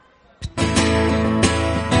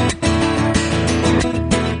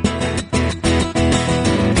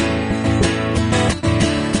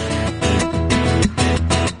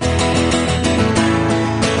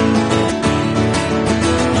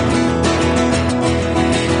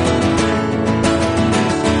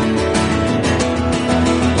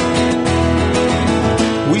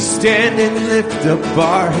stand and lift up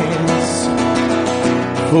our hands,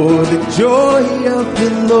 for the joy of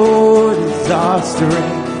the Lord is our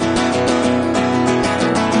strength.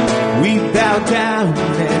 We bow down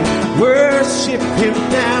and worship him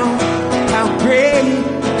now. How great,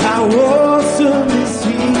 how awesome is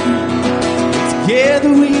he.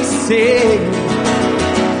 Together we sing.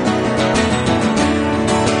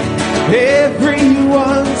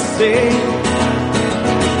 Everyone sing.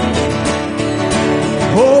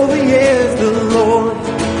 Holy is the Lord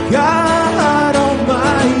God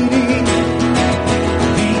Almighty.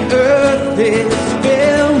 The earth is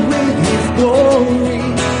filled with his glory.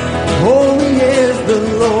 Holy is the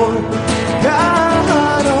Lord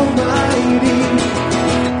God Almighty.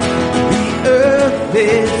 The earth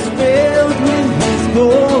is filled with his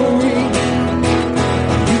glory.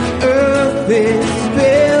 The earth is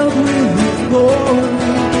filled with his glory.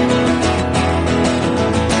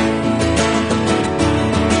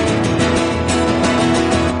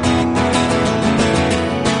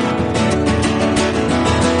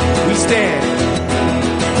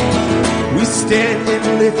 We stand and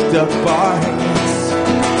lift up our hands,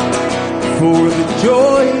 for the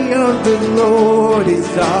joy of the Lord is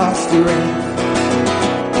our strength.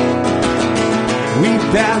 We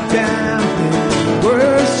bow down and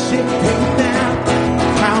worship him now.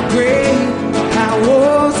 How great, how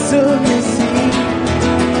awesome is he.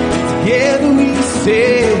 Together we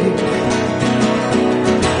sing.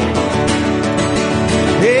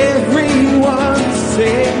 Everyone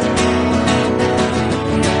sing.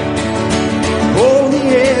 Holy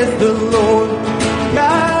is the Lord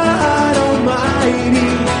God Almighty.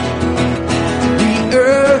 The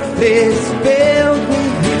earth is filled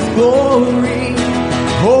with his glory.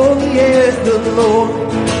 Holy is the Lord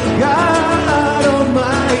God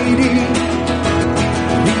Almighty.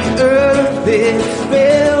 The earth is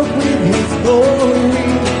filled with his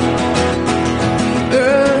glory. The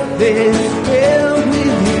earth is filled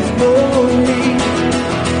with his glory.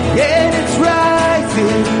 And it's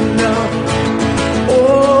rising up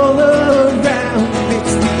all around.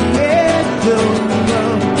 It's the anthem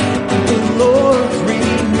of the Lord's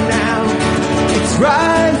renown. It's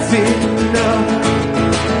rising up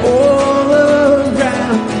all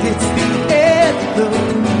around. It's the anthem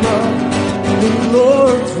of the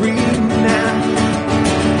Lord's renown.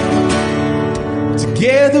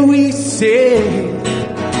 Together we sing.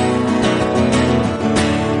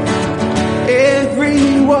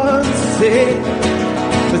 Everyone sing.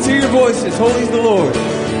 Let's hear your voices. Holy is the Lord.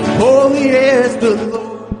 Holy is the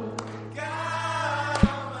Lord God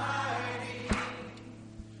Almighty.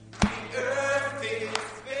 The earth is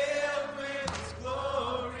filled with his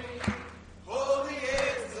glory. Holy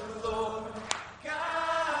is the Lord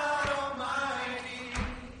God Almighty.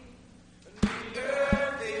 The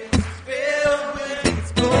earth is filled with his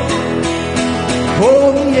glory.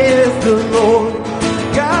 Holy is the Lord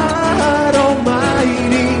God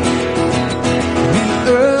Almighty.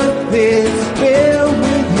 The earth is filled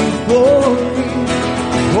with his glory.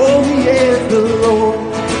 Holy is the Lord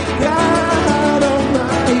God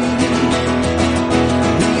Almighty.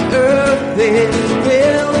 The earth is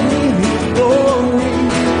filled with his glory.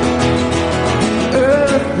 The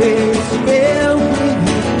earth is filled with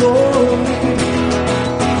his glory.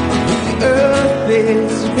 The earth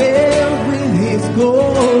is filled with his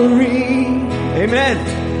glory. Amen.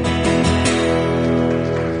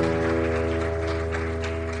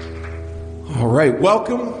 All right,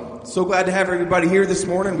 welcome. So glad to have everybody here this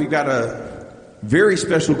morning. We've got a very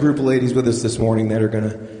special group of ladies with us this morning that are going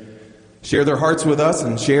to share their hearts with us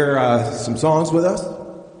and share some songs with us.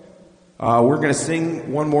 We're going to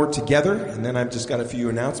sing one more together, and then I've just got a few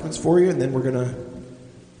announcements for you, and then we're going to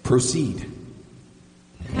proceed.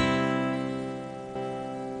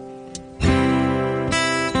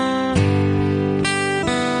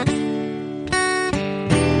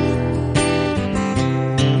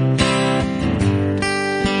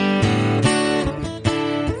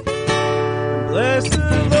 Bless the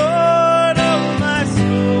Lord, oh my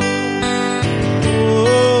soul,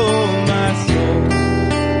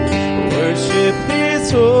 worship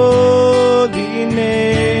his holy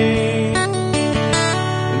name,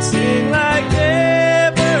 and sing like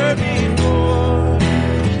never before.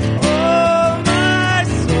 Oh my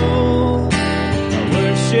soul, I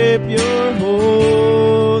worship your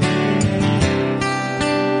holy name.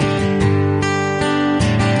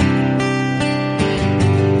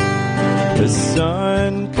 The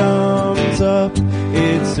sun comes up,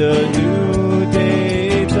 it's a new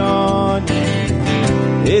day dawning.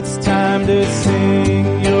 It's time to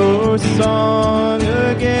sing your song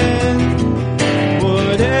again.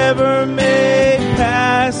 Whatever may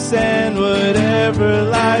pass and whatever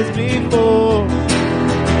lies as before.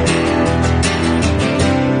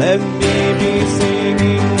 Let me be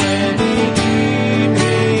singing when the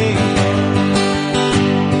evening comes.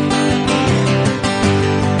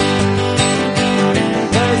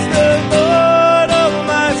 Bless the Lord, oh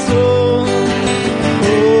my soul,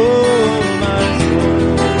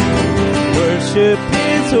 worship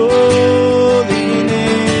His holy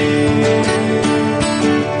name.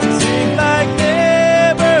 Sing like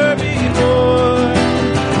never before.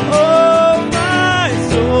 Oh my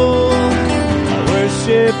soul, I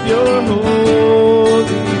worship Your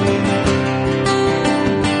holy name.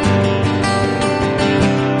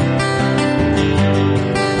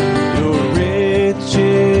 You're rich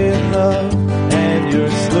in love and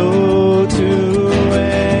You're slow to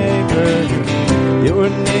anger. Your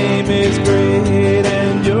name is great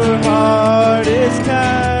and Your heart is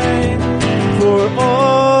kind. For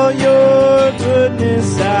all Your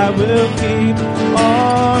goodness I will keep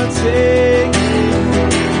on singing.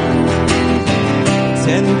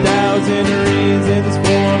 10,000 reasons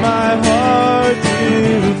for my heart to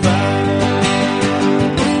find.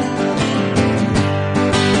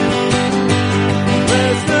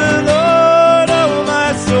 Bless the Lord, oh my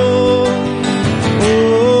soul,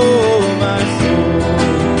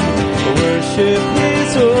 worship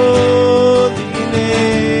His holy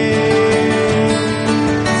name.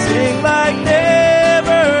 Sing like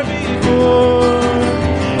never before.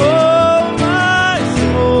 Oh my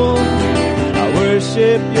soul, I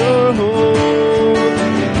worship Your holy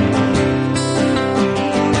name.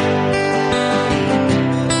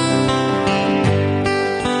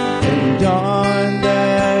 And on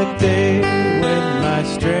that day when my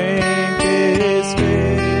strength is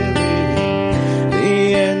failing,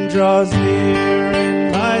 the end draws near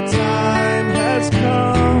and my time has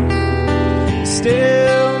come.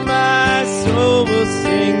 Still my soul will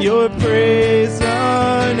sing Your praise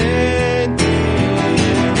unending.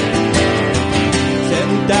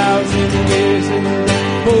 10,000 years and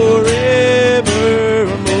forevermore.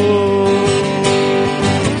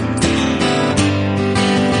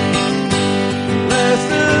 Bless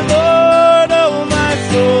the Lord, oh my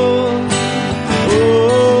soul,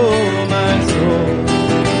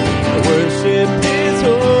 I worship His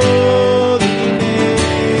holy name.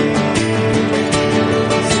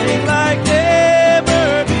 Sing like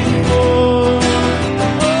never before.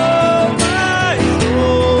 Oh my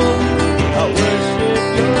soul, I worship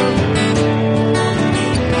Your holy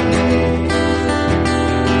name.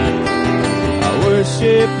 I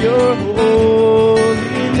worship Your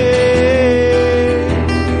holy name.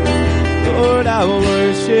 Lord, I will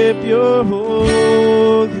worship Your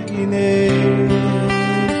holy name.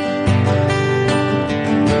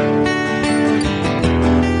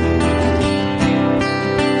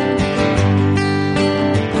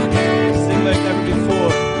 Sing like never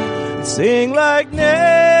before. Sing like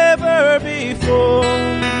never before.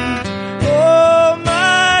 Oh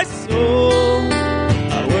my soul,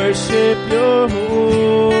 I worship Your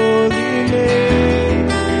holy name.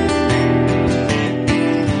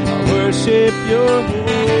 I worship Your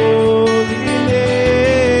holy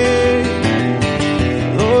name.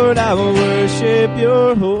 Lord, I will worship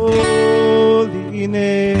Your holy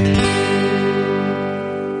name.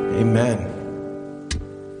 Amen.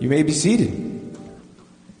 You may be seated.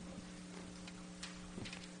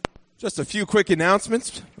 Just a few quick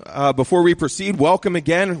announcements before we proceed. Welcome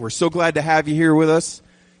again. We're so glad to have you here with us.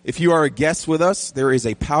 If you are a guest with us, there is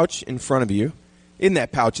a pouch in front of you. In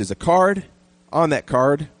that pouch is a card. On that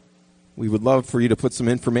card, we would love for you to put some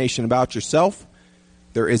information about yourself.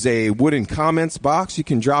 There is a wooden comments box. You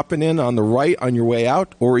can drop it in on the right on your way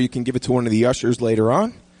out, or you can give it to one of the ushers later on.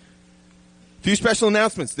 A few special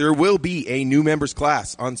announcements. There will be a new members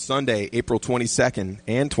class on Sunday, April 22nd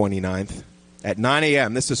and 29th at 9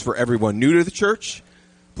 a.m. This is for everyone new to the church,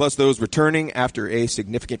 plus those returning after a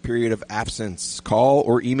significant period of absence. Call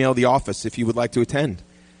or email the office if you would like to attend.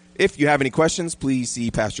 If you have any questions, please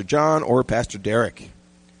see Pastor John or Pastor Derek.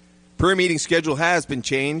 Prayer meeting schedule has been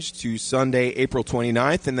changed to Sunday, April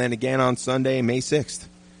 29th, and then again on Sunday, May 6th.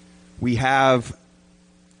 We have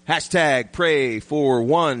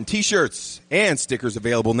 #Pray4One t-shirts and stickers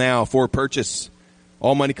available now for purchase.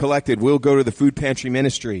 All money collected will go to the food pantry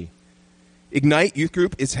ministry. Ignite Youth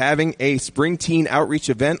Group is having a spring teen outreach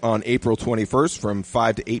event on April 21st from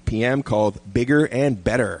 5 to 8 p.m. called Bigger and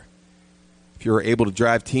Better. If you're able to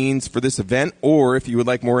drive teens for this event, or if you would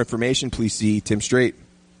like more information, please see Tim Strait.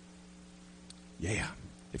 Yeah.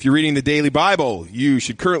 If you're reading the Daily Bible, you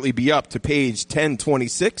should currently be up to page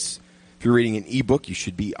 1026. If you're reading an ebook, you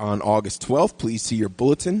should be on August 12th. Please see your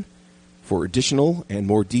bulletin for additional and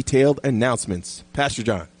more detailed announcements. Pastor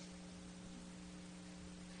John.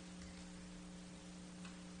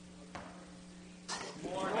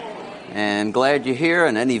 And glad you're here,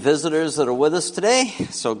 and any visitors that are with us today,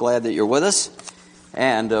 so glad that you're with us.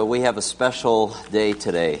 And we have a special day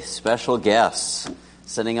today, special guests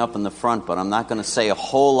sitting up in the front, but I'm not going to say a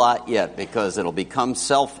whole lot yet because it'll become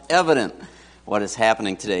self-evident what is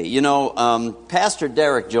happening today. You know, Pastor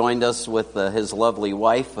Derek joined us with his lovely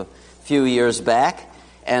wife a few years back,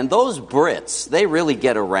 and those Brits, they really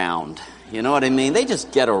get around. You know what I mean? They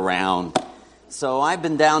just get around. So I've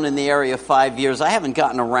been down in the area 5 years. I haven't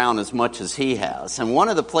gotten around as much as he has. And one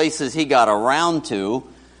of the places he got around to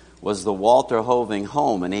was the Walter Hoving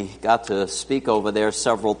home. And he got to speak over there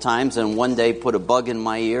several times, and one day put a bug in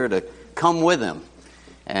my ear to come with him.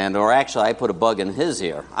 Or actually, I put a bug in his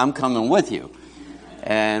ear. I'm coming with you.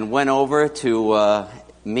 And went over to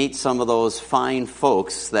meet some of those fine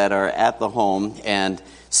folks that are at the home and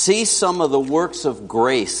see some of the works of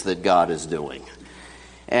grace that God is doing.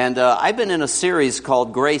 And I've been in a series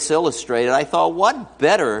called Grace Illustrated. I thought, what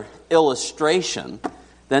better illustration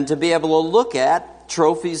than to be able to look at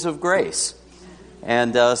trophies of grace?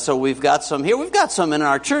 And so we've got some here. We've got some in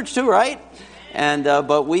our church too, right? And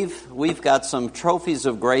but we've got some trophies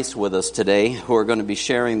of grace with us today who are going to be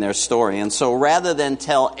sharing their story. And so rather than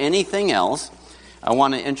tell anything else, I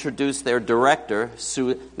want to introduce their director,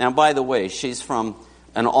 Sue. Now, by the way, she's from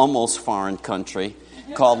an almost foreign country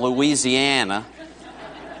called Louisiana,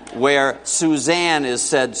 where Suzanne is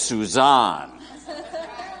said Suzanne.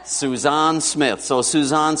 Suzanne Smith. So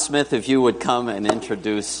Suzanne Smith, if you would come and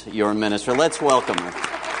introduce your minister. Let's welcome her.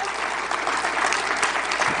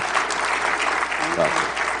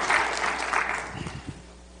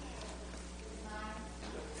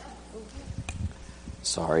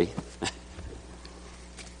 Sorry.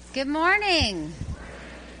 Good morning.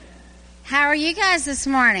 How are you guys this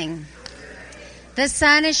morning? The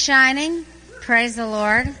sun is shining. Praise the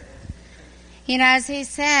Lord. You know, as he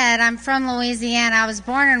said, I'm from Louisiana. I was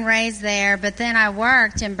born and raised there, but then I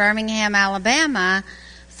worked in Birmingham, Alabama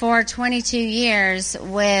for 22 years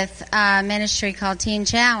with a ministry called Teen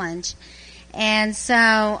Challenge. And so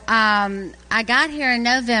I got here in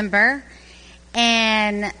November,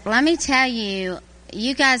 and let me tell you,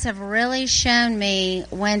 you guys have really shown me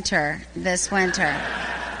winter this winter.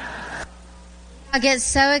 I get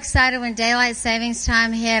so excited when daylight savings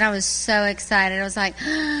time hit. I was so excited. I was like,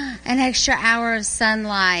 an extra hour of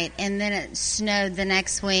sunlight. And then it snowed the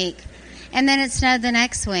next week. And then it snowed the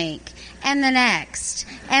next week. And the next.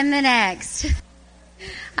 And the next.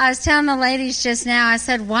 I was telling the ladies just now, I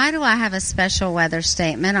said, why do I have a special weather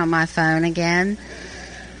statement on my phone again?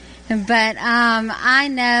 But I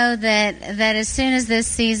know that as soon as this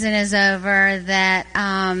season is over, that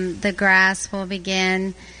the grass will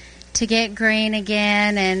begin to get green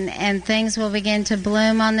again, and things will begin to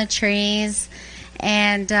bloom on the trees,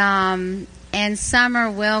 and summer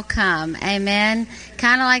will come. Amen.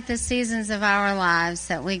 Kind of like the seasons of our lives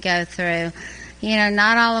that we go through. You know,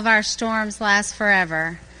 not all of our storms last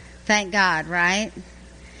forever. Thank God, right?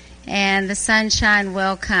 And the sunshine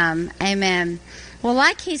will come. Amen. Well,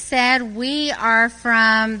 like he said, we are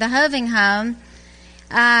from the Hoving home.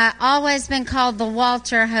 Always been called the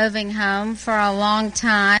Walter Hoving home for a long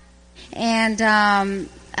time. And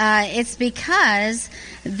it's because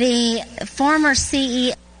the former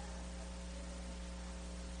CEO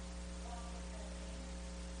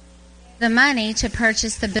the money to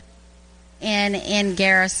purchase the building in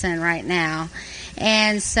Garrison right now.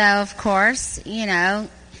 And so, of course, you know,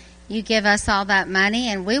 you give us all that money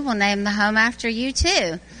and we will name the home after you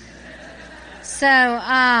too.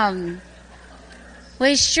 So,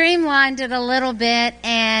 we streamlined it a little bit,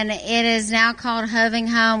 and it is now called Hoving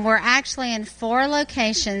Home. We're actually in 4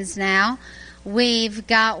 locations now. We've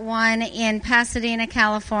got one in Pasadena,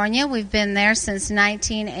 California. We've been there since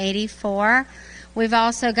 1984. We've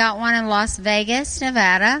also got one in Las Vegas,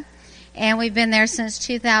 Nevada, and we've been there since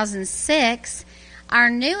 2006. Our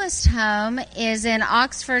newest home is in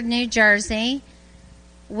Oxford, New Jersey,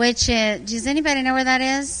 which is, does anybody know where that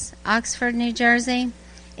is? Oxford, New Jersey.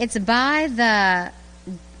 It's by the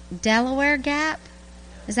Delaware Gap.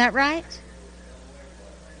 Is that right?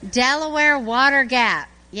 Delaware Water Gap.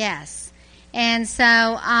 Yes. And so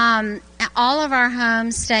all of our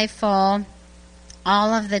homes stay full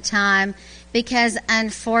all of the time because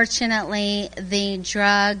unfortunately the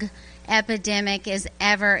drug epidemic is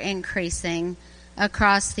ever increasing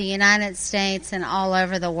across the United States and all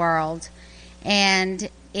over the world. And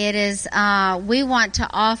it is we want to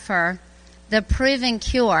offer the proven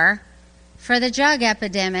cure for the drug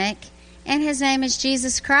epidemic, and his name is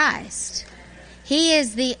Jesus Christ. He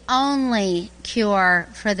is the only cure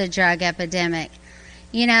for the drug epidemic.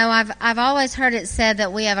 You know, I've always heard it said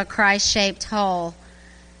that we have a Christ-shaped hole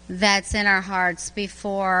that's in our hearts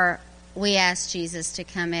before we ask Jesus to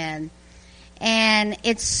come in. And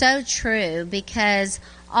it's so true, because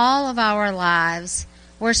all of our lives,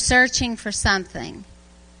 we're searching for something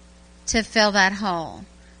to fill that hole,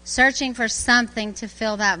 searching for something to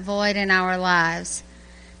fill that void in our lives.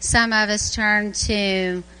 Some of us turn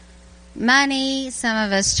to money, some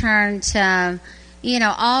of us turn to,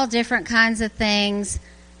 all different kinds of things.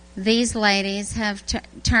 These ladies have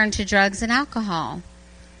turned to drugs and alcohol.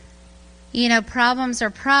 Problems are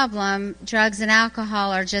drugs and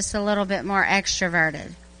alcohol are just a little bit more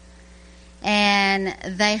extroverted. And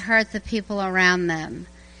they hurt the people around them.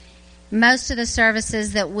 Most of the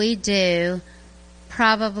services that we do,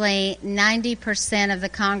 probably 90% of the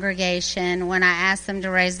congregation, when I ask them to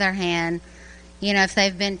raise their hand, if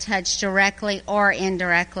they've been touched directly or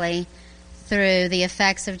indirectly through the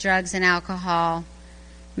effects of drugs and alcohol,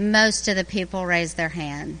 most of the people raise their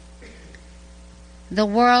hand. The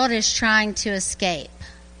world is trying to escape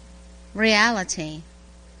reality.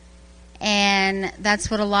 And that's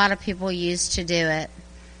what a lot of people use to do it.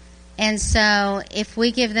 And so if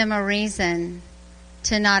we give them a reason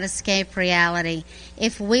to not escape reality,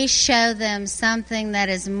 if we show them something that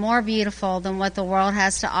is more beautiful than what the world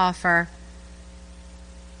has to offer,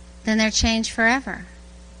 then they're changed forever.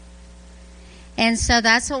 And so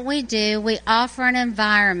that's what we do. We offer an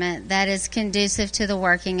environment that is conducive to the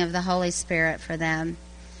working of the Holy Spirit for them.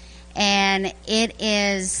 And it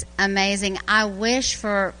is amazing. I wish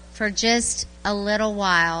for just a little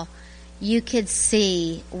while you could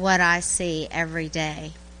see what I see every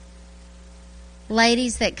day.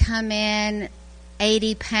 Ladies that come in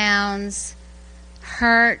 80 pounds,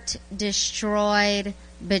 hurt, destroyed,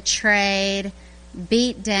 betrayed,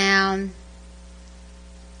 beat down,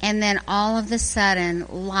 and then all of a sudden,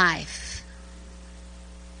 life.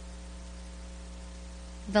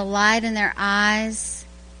 The light in their eyes,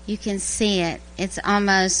 you can see it. It's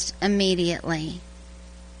almost immediately.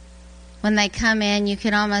 When they come in, you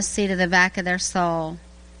can almost see to the back of their soul.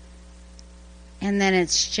 And then it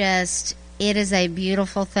is a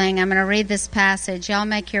beautiful thing. I'm going to read this passage. Y'all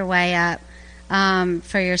make your way up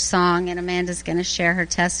for your song, and Amanda's going to share her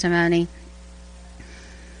testimony.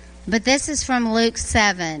 But this is from Luke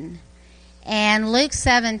 7. And Luke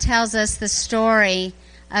 7 tells us the story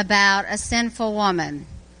about a sinful woman.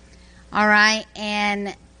 All right?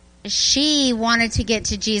 And she wanted to get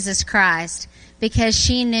to Jesus Christ because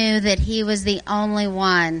she knew that he was the only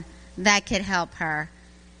one that could help her.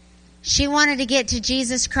 She wanted to get to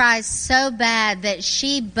Jesus Christ so bad that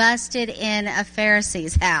she busted in a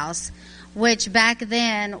Pharisee's house, which back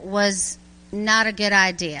then was not a good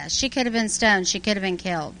idea. She could have been stoned. She could have been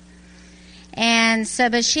killed. And so,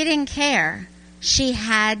 but she didn't care. She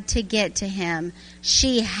had to get to him.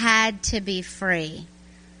 She had to be free.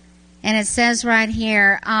 And it says right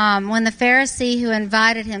here, when the Pharisee who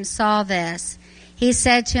invited him saw this, he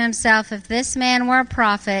said to himself, if this man were a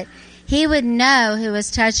prophet, he would know who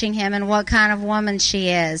was touching him and what kind of woman she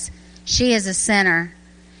is. She is a sinner.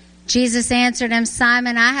 Jesus answered him,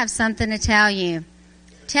 Simon, I have something to tell you.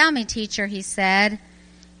 Tell me, teacher, he said.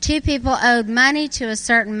 2 people owed money to a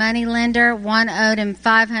certain moneylender. One owed him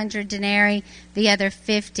 500 denarii, the other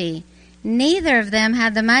 50. Neither of them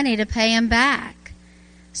had the money to pay him back.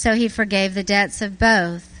 So he forgave the debts of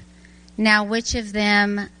both. Now which of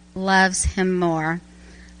them loves him more?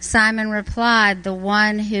 Simon replied, the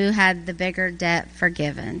one who had the bigger debt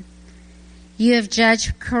forgiven. You have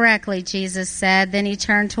judged correctly, Jesus said. Then he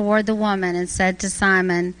turned toward the woman and said to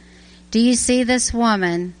Simon, do you see this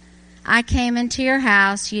woman? I came into your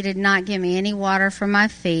house. You did not give me any water for my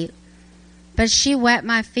feet, but she wet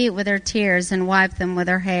my feet with her tears and wiped them with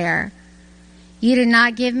her hair. You did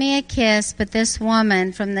not give me a kiss, but this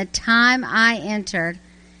woman, from the time I entered,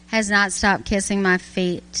 has not stopped kissing my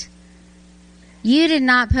feet. You did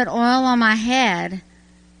not put oil on my head,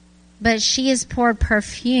 but she has poured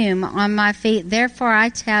perfume on my feet. Therefore I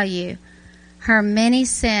tell you, her many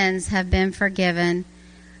sins have been forgiven.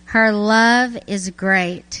 Her love is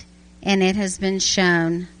great, and it has been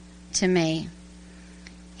shown to me.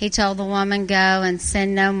 He told the woman, go and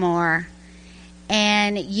sin no more.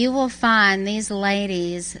 And you will find these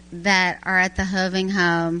ladies that are at the Hoving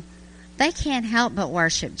home, they can't help but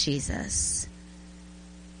worship Jesus.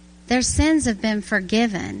 Their sins have been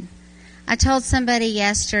forgiven. I told somebody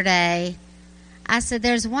yesterday, I said,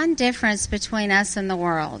 there's one difference between us and the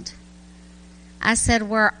world. I said,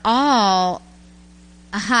 we're all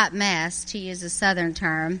a hot mess, to use a southern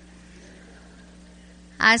term.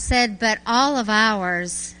 I said, but all of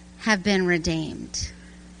ours have been redeemed.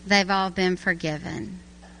 They've all been forgiven.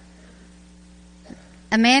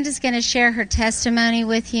 Amanda's going to share her testimony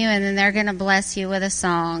with you, and then they're going to bless you with a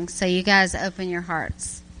song. So you guys open your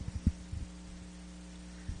hearts.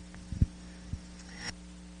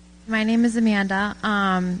 My name is Amanda.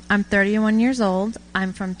 I'm 31 years old.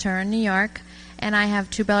 I'm from Turin, New York, and I have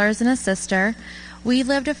 2 brothers and a sister. We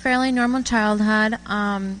lived a fairly normal childhood.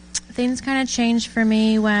 Things kind of changed for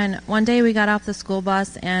me when one day we got off the school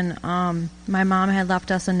bus and my mom had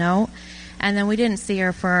left us a note, and then we didn't see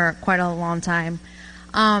her for quite a long time.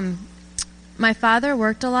 My father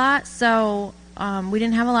worked a lot, so we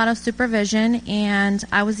didn't have a lot of supervision, and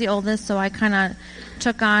I was the oldest, so I kind of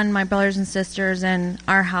took on my brothers and sisters and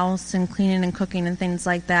our house and cleaning and cooking and things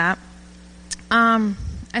like that. I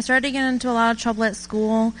started to get into a lot of trouble at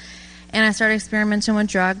school, and I started experimenting with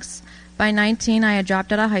drugs. By 19, I had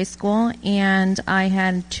dropped out of high school, and I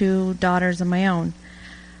had 2 daughters of my own.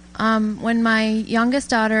 When my youngest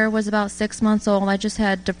daughter was about 6 months old, I just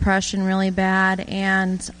had depression really bad,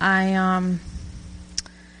 and I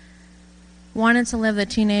wanted to live the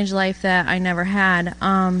teenage life that I never had.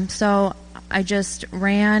 So I just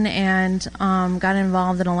ran and got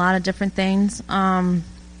involved in a lot of different things. In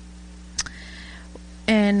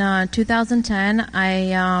 2010,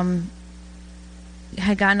 I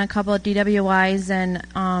had gotten a couple of DWIs and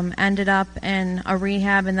ended up in a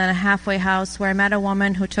rehab and then a halfway house where I met a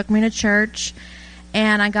woman who took me to church,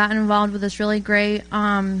 and I got involved with this really great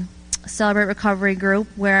Celebrate Recovery group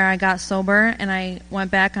where I got sober, and I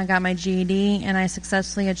went back and got my GED, and I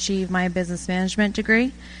successfully achieved my business management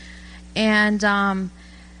degree. And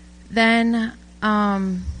then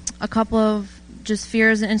a couple of just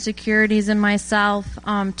fears and insecurities in myself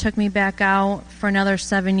took me back out for another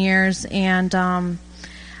 7 years. And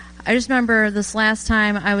I just remember this last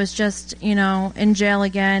time I was just, in jail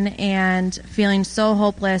again and feeling so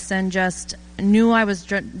hopeless and just knew I was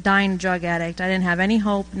dying drug addict. I didn't have any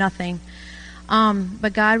hope, nothing.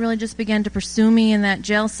 But God really just began to pursue me in that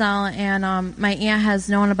jail cell, and my aunt has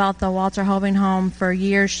known about the Walter Hoving home for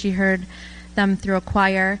years. She heard them through a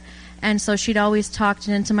choir, and so she'd always talked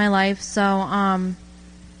it into my life. So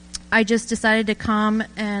I just decided to come,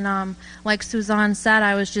 and like Suzanne said,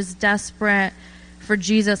 I was just desperate for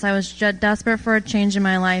Jesus. I was just desperate for a change in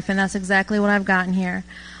my life, and that's exactly what I've gotten here.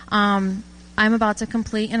 I'm about to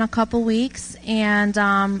complete in a couple weeks, and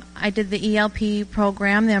I did the ELP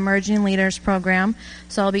program, the Emerging Leaders program,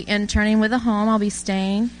 so I'll be interning with a home. I'll be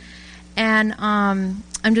staying, and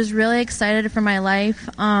I'm just really excited for my life.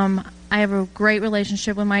 I have a great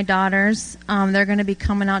relationship with my daughters. They're going to be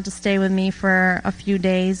coming out to stay with me for a few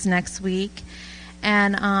days next week,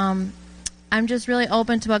 and I'm just really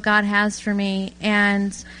open to what God has for me,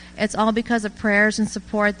 and it's all because of prayers and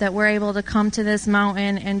support that we're able to come to this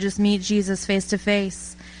mountain and just meet Jesus face to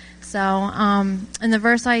face. So, and the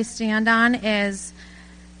verse I stand on is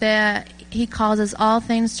that He causes all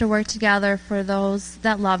things to work together for those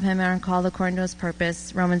that love Him and are called according to His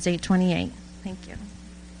purpose. Romans 8:28. Thank you.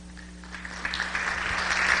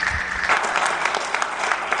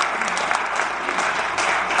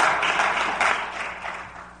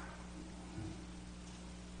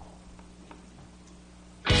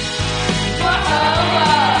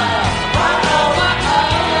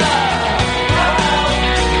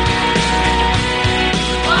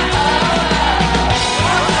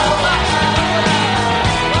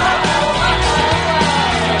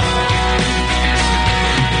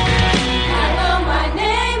 Hello, my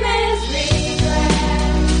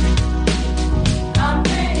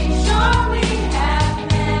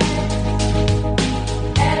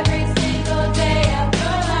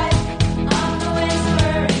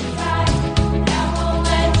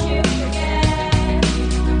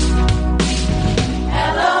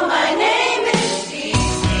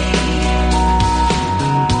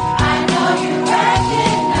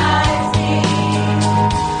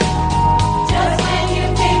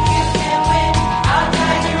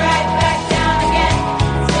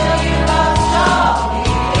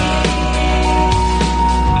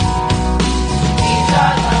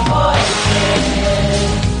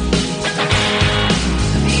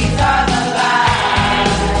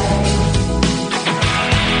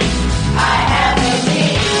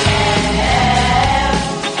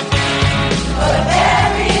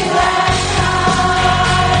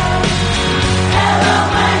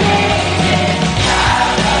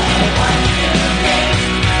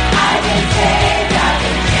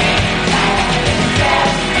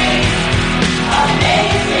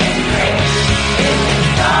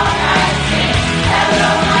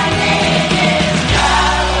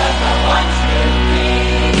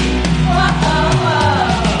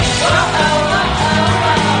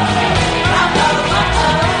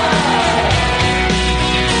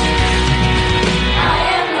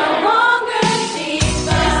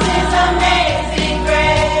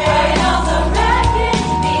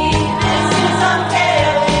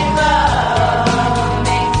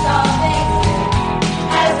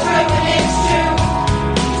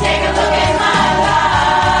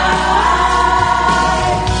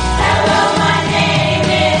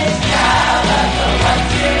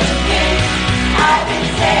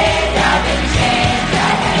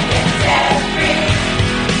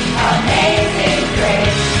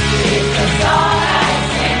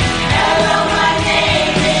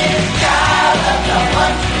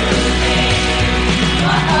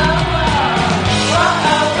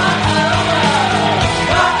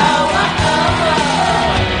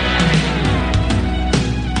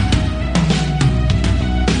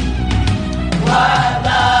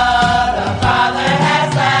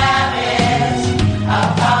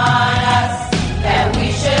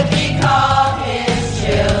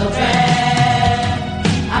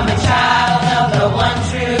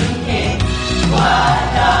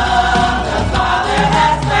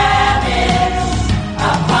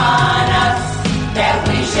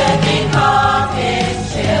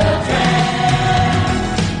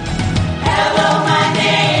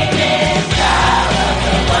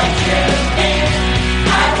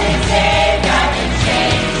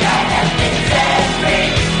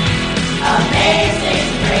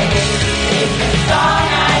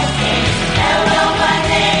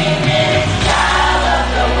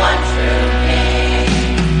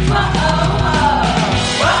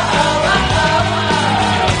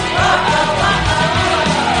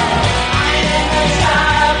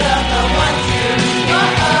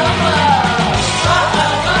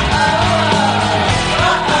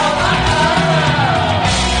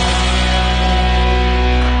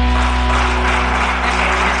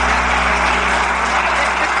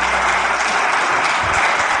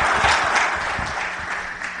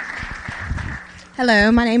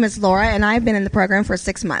Hello, my name is Laura, and I've been in the program for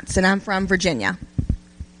 6 months, and I'm from Virginia.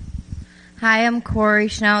 Hi, I'm Corey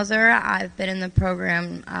Schnauzer. I've been in the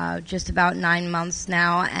program just about 9 months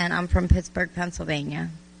now, and I'm from Pittsburgh, Pennsylvania.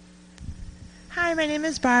 Hi, my name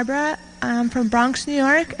is Barbara. I'm from Bronx, New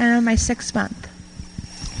York, and I'm my 6th month.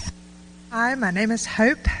 Hi, my name is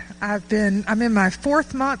Hope. I'm in my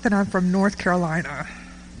 4th month, and I'm from North Carolina.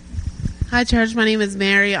 Hi, church. My name is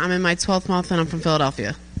Mary. I'm in my 12th month, and I'm from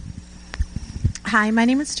Philadelphia. Hi, my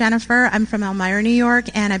name is Jennifer. I'm from Elmira, New York,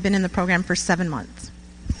 and I've been in the program for 7 months.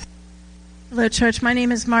 Hello, church. My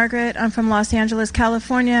name is Margaret. I'm from Los Angeles,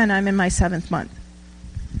 California, and I'm in my 7th month.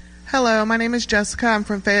 Hello, my name is Jessica. I'm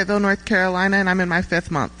from Fayetteville, North Carolina, and I'm in my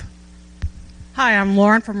 5th month. Hi, I'm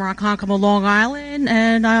Lauren from Ronkonkoma, Long Island,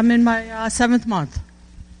 and I'm in my 7th month.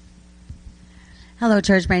 Hello,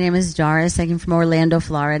 church. My name is Doris. I came from Orlando,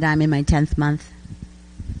 Florida. I'm in my 10th month.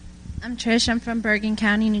 I'm Trish. I'm from Bergen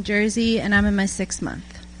County, New Jersey, and I'm in my 6th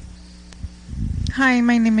month. Hi,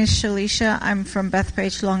 my name is Shalisha. I'm from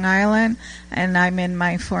Bethpage, Long Island, and I'm in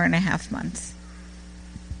my 4.5 months.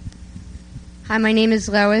 Hi, my name is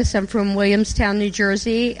Lois. I'm from Williamstown, New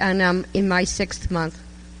Jersey, and I'm in my 6th month.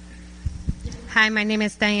 Hi, my name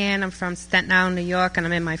is Diane. I'm from Staten Island, New York, and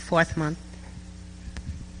I'm in my 4th month.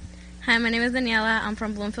 Hi, my name is Daniela. I'm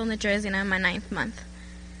from Bloomfield, New Jersey, and I'm in my 9th month.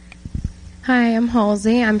 Hi, I'm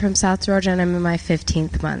Halsey. I'm from South Georgia, and I'm in my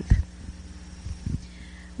 15th month.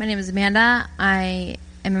 My name is Amanda. I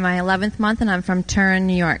am in my 11th month, and I'm from Turin,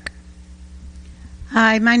 New York.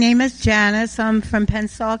 Hi, my name is Janice. I'm from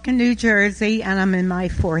Pensacola, New Jersey, and I'm in my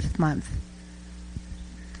 4th month.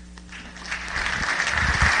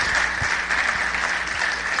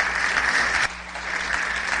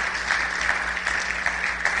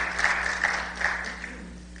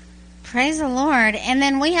 Praise the Lord. And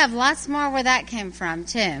then we have lots more where that came from,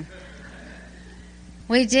 too.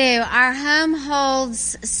 We do. Our home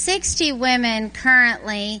holds 60 women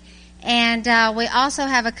currently, and we also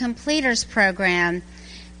have a completers program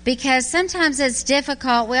because sometimes it's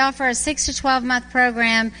difficult. We offer a 6 to 12-month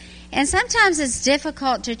program, and sometimes it's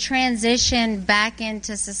difficult to transition back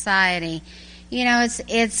into society. You know,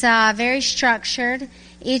 it's very structured.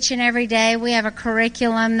 Each and every day we have a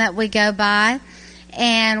curriculum that we go by,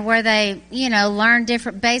 and where they, learn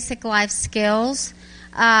different basic life skills.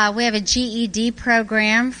 We have a GED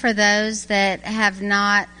program for those that have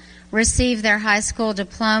not received their high school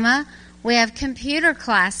diploma. We have computer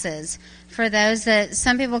classes for those that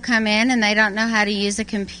some people come in and they don't know how to use a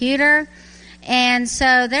computer. And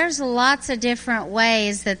so there's lots of different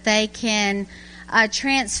ways that they can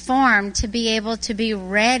transform to be able to be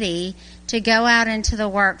ready to go out into the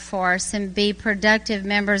workforce and be productive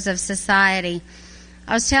members of society.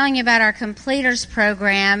 I was telling you about our completers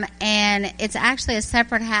program, and it's actually a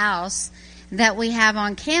separate house that we have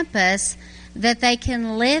on campus that they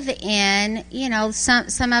can live in,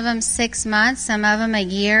 some of them 6 months, some of them a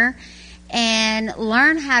year, and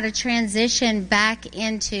learn how to transition back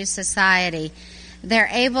into society. They're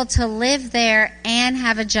able to live there and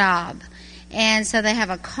have a job. And so they have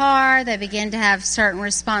a car, they begin to have certain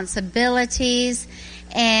responsibilities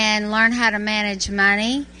and learn how to manage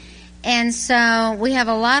money. And so we have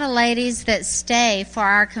a lot of ladies that stay for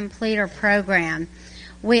our completer program.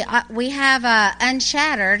 We have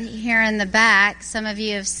Unshattered here in the back. Some of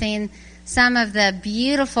you have seen some of the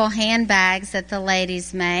beautiful handbags that the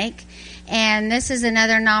ladies make. And this is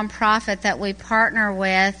another nonprofit that we partner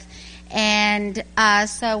with. And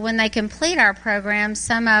so when they complete our program,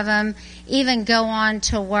 some of them even go on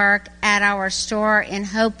to work at our store in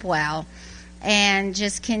Hopewell and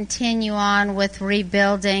just continue on with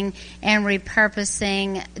rebuilding and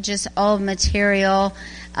repurposing just old material,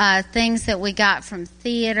 things that we got from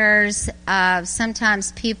theaters.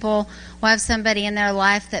 Sometimes people will have somebody in their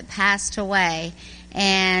life that passed away,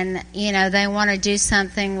 and they want to do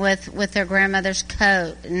something with their grandmother's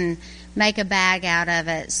coat and make a bag out of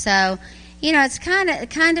it. So it's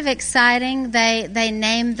kind of exciting. They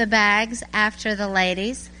name the bags after the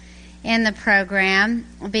ladies in the program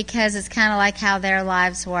because it's kind of like how their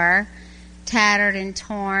lives were, tattered and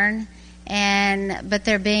torn, but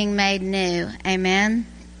they're being made new. Amen.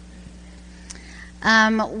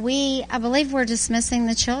 I believe we're dismissing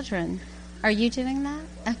the children. Are you doing that?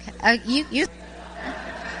 Okay. You.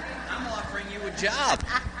 I'm offering you a job.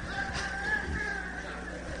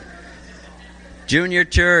 Junior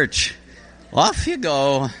Church, off you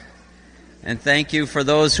go. And thank you for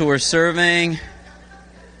those who are serving.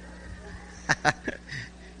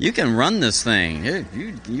 You can run this thing.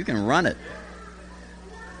 You can run it.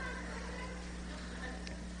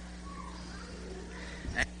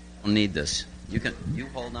 I don't need this. You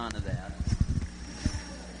hold on to that.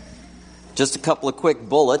 Just a couple of quick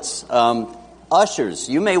bullets. Ushers,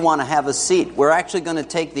 you may want to have a seat. We're actually going to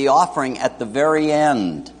take the offering at the very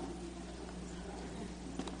end.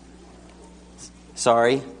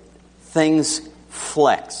 Sorry. Things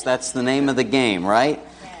flex. That's the name of the game, right?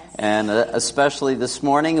 And especially this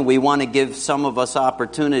morning, we want to give some of us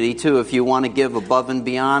opportunity, too, if you want to give above and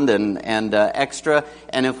beyond and extra.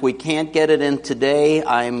 And if we can't get it in today,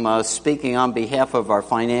 I'm speaking on behalf of our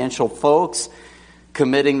financial folks,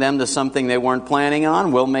 committing them to something they weren't planning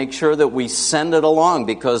on. We'll make sure that we send it along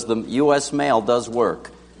because the U.S. mail does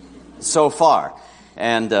work so far.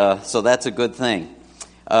 And so that's a good thing.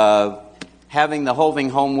 Having the Hoving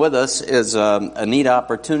home with us is a neat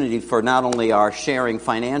opportunity for not only our sharing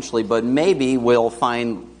financially, but maybe we'll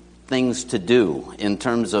find things to do in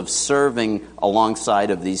terms of serving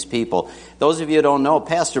alongside of these people. Those of you who don't know,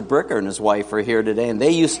 Pastor Bricker and his wife are here today, and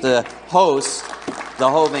they used to host the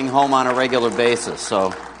Hoving home on a regular basis.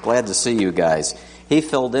 So glad to see you guys. He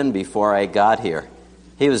filled in before I got here.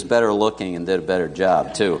 He was better looking and did a better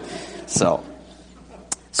job, too. So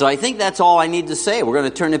I think that's all I need to say. We're going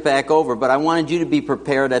to turn it back over, but I wanted you to be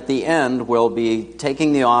prepared at the end. We'll be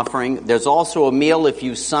taking the offering. There's also a meal if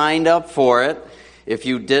you signed up for it. If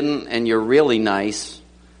you didn't and you're really nice,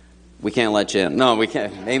 we can't let you in. No, we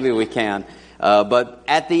can't. Maybe we can. But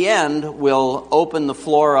at the end, we'll open the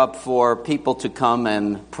floor up for people to come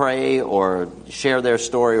and pray or share their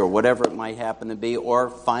story or whatever it might happen to be, or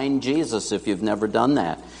find Jesus if you've never done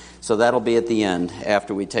that. So that'll be at the end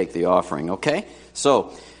after we take the offering, okay?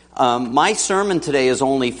 So my sermon today is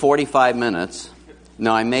only 45 minutes.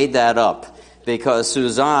 Now, I made that up because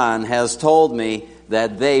Suzanne has told me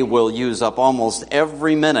that they will use up almost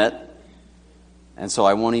every minute, and so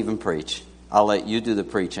I won't even preach. I'll let you do the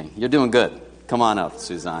preaching. You're doing good. Come on up,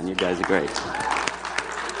 Suzanne. You guys are great. Well, I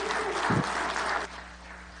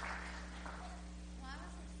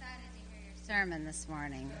was excited to hear your sermon this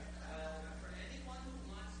morning.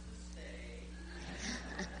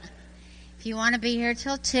 If you want to be here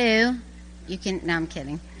till 2, you can. No, I'm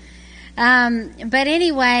kidding. But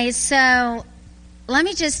anyway, so let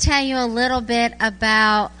me just tell you a little bit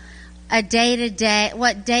about what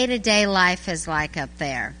day-to-day life is like up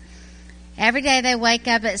there. Every day they wake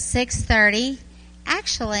up at 6:30.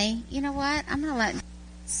 Actually, you know what? I'm going to let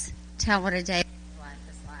tell what a day life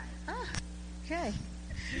is like. Oh, okay.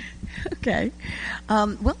 Okay.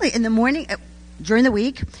 Well, in the morning, during the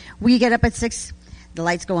week, we get up at 6. The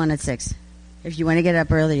lights go on at 6. If you want to get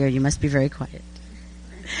up earlier, you must be very quiet.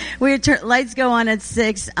 Lights go on at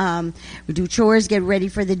 6. We do chores, get ready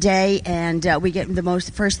for the day, and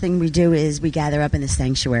first thing we do is we gather up in the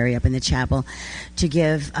sanctuary, up in the chapel, to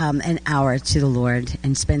give an hour to the Lord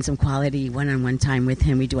and spend some quality one-on-one time with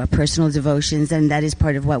Him. We do our personal devotions, and that is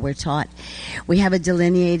part of what we're taught. We have a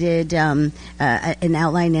delineated, an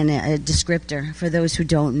outline and a descriptor for those who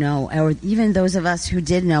don't know, or even those of us who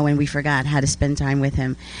did know and we forgot how to spend time with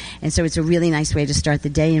Him. And so it's a really nice way to start the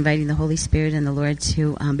day, inviting the Holy Spirit and the Lord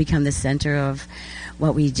to become the center of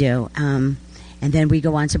what we do. And then we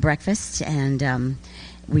go on to breakfast, and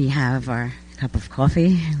we have our cup of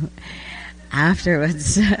coffee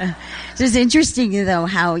afterwards. So it's interesting, though,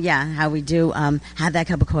 how we do have that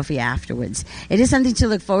cup of coffee afterwards. It is something to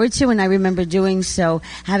look forward to, and I remember doing so,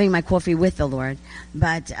 having my coffee with the Lord.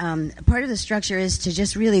 But part of the structure is to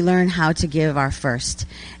just really learn how to give our first.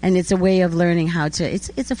 And it's a way of learning how to,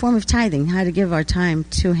 it's a form of tithing, how to give our time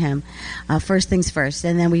to Him. First things first.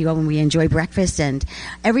 And then we go and we enjoy breakfast, and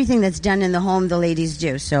everything that's done in the home, the ladies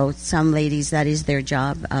do. So some ladies, that is their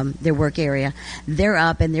job, their work area. They're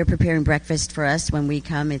up and they're preparing breakfast for us. When we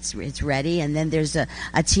come, it's ready. And then there's a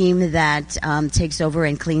team that takes over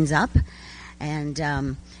and cleans up. And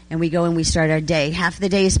we go and we start our day. Half the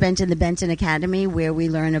day is spent in the Benton Academy, where we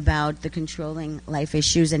learn about the controlling life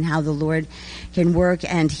issues and how the Lord can work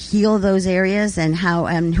and heal those areas, and how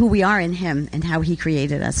who we are in Him and how He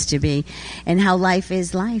created us to be, and how life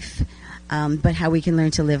is life, but how we can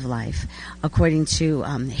learn to live life according to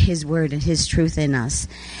His Word and His truth in us,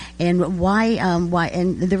 and why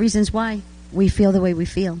and the reasons why we feel the way we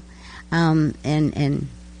feel, and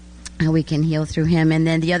how we can heal through Him. And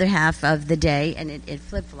then the other half of the day, and it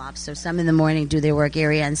flip-flops, so some in the morning do their work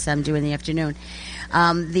area and some do in the afternoon.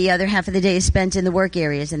 The other half of the day is spent in the work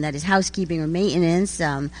areas, and that is housekeeping or maintenance,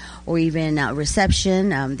 or even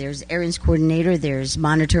reception. There's errands coordinator, there's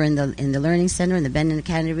monitor in the Learning Center, in the Benton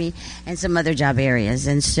Academy, and some other job areas.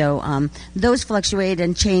 And so those fluctuate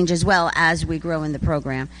and change as well as we grow in the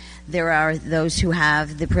program. There are those who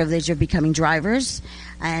have the privilege of becoming drivers,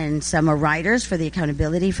 and some are riders for the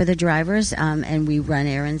accountability for the drivers, and we run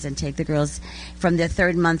errands and take the girls from their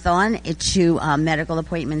 3rd month on to medical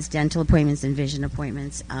appointments, dental appointments, and vision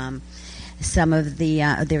appointments. some of the,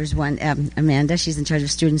 there's one, Amanda, she's in charge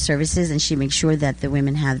of student services, and she makes sure that the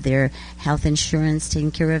women have their health insurance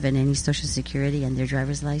taken care of and any Social Security and their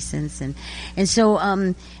driver's license. And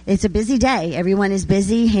so it's a busy day. Everyone is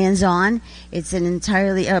busy, hands-on. It's an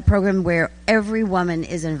entirely program where every woman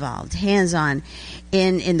is involved, hands-on,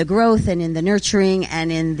 in the growth and in the nurturing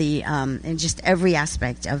and in the in just every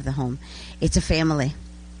aspect of the home. It's a family.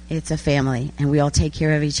 It's a family, and we all take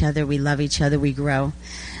care of each other. We love each other. We grow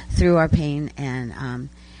through our pain, and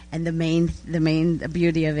the main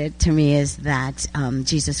beauty of it to me is that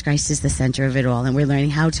Jesus Christ is the center of it all, and we're learning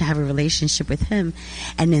how to have a relationship with Him,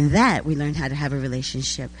 and in that we learn how to have a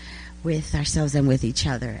relationship with ourselves and with each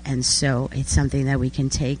other. And so it's something that we can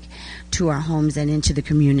take to our homes and into the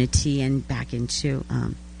community and back into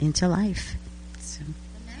life. So.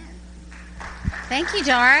 Thank you,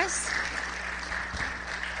 Doris.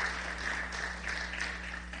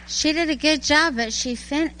 She did a good job, but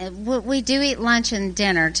we do eat lunch and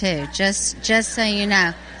dinner too. Just so you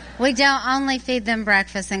know, we don't only feed them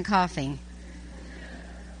breakfast and coffee.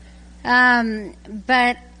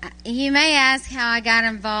 But you may ask how I got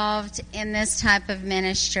involved in this type of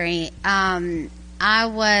ministry. I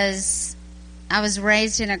was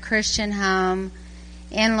raised in a Christian home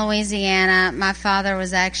in Louisiana. My father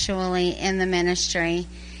was actually in the ministry,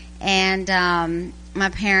 and my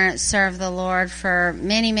parents served the Lord for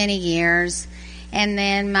many, many years. And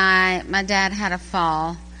then my dad had a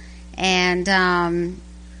fall and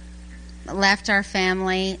left our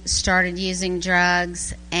family, started using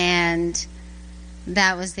drugs, and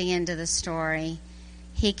that was the end of the story.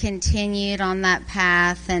 He continued on that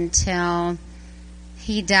path until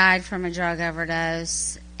he died from a drug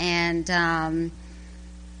overdose and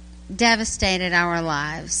devastated our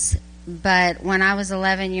lives. But when I was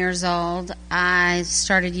 11 years old, I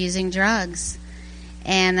started using drugs.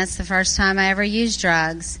 And that's the first time I ever used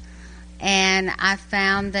drugs. And I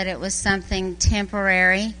found that it was something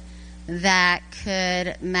temporary that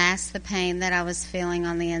could mask the pain that I was feeling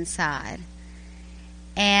on the inside.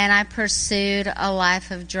 And I pursued a life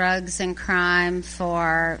of drugs and crime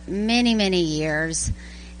for many, many years,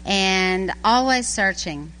 and always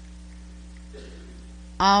searching.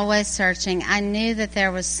 Always searching. I knew that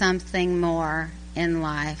there was something more in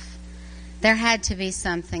life. There had to be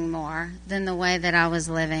something more than the way that I was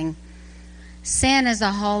living. Sin is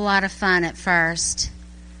a whole lot of fun at first,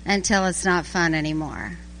 until it's not fun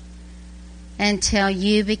anymore. Until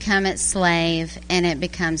you become its slave and it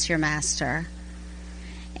becomes your master.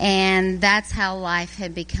 And that's how life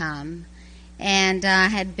had become. And I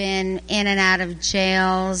had been in and out of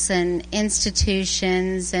jails and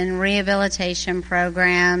institutions and rehabilitation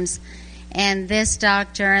programs and this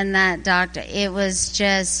doctor and that doctor. It was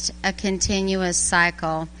just a continuous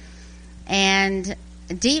cycle. And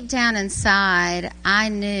deep down inside, I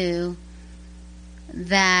knew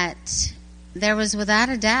that there was without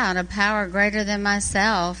a doubt a power greater than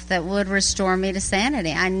myself that would restore me to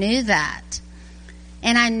sanity. I knew that.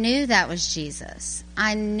 And I knew that was Jesus.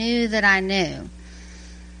 I knew that I knew.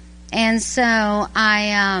 And so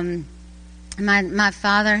my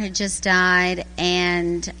father had just died,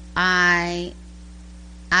 and I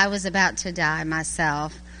was about to die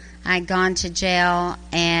myself. I'd gone to jail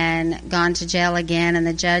and gone to jail again, and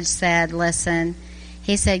the judge said, listen,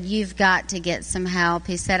 he said, you've got to get some help.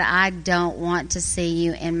 He said, I don't want to see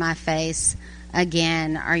you in my face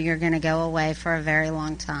again, or you're going to go away for a very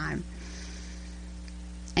long time.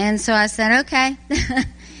 And so I said, okay.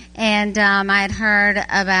 And I had heard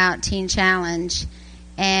about Teen Challenge,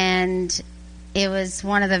 and it was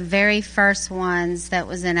one of the very first ones that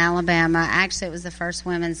was in Alabama. Actually, it was the first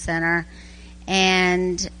women's center.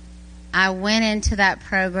 And I went into that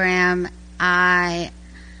program. I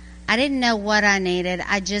didn't know what I needed.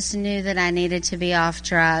 I just knew that I needed to be off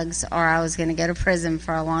drugs, or I was going to go to prison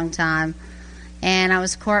for a long time. And I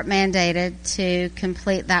was court mandated to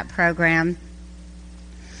complete that program.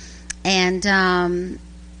 And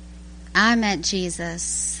I met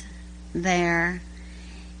Jesus there.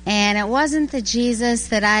 And it wasn't the Jesus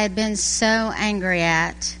that I had been so angry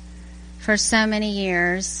at for so many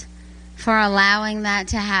years for allowing that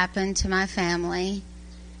to happen to my family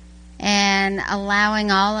and allowing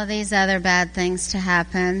all of these other bad things to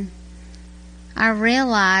happen. I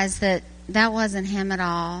realized that that wasn't him at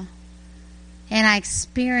all. And I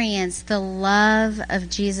experienced the love of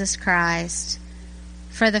Jesus Christ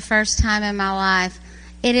for the first time in my life.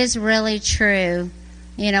 It is really true.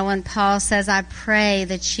 You know, when Paul says, I pray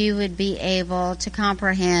that you would be able to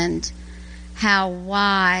comprehend how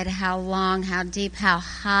wide, how long, how deep, how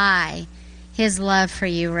high his love for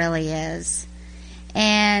you really is.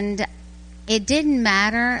 And it didn't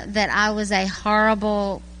matter that I was a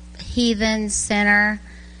horrible heathen sinner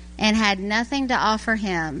and had nothing to offer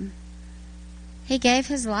him, he gave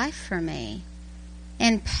his life for me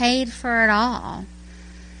and paid for it all.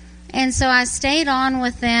 And so I stayed on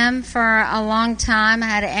with them for a long time. I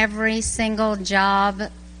had every single job,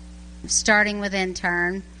 starting with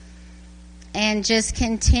intern, and just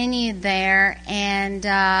continued there. And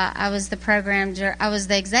I was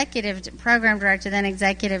the executive program director, then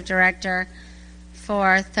executive director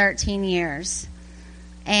for 13 years.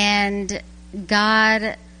 And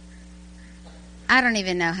God, I don't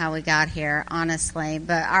even know how we got here, honestly,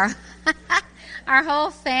 but our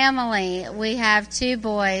whole family, we have 2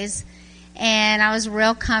 boys, and I was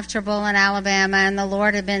real comfortable in Alabama, and the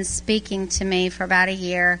Lord had been speaking to me for about a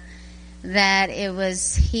year that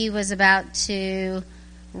he was about to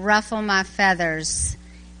ruffle my feathers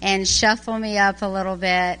and shuffle me up a little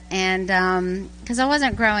bit, and because I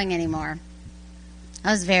wasn't growing anymore.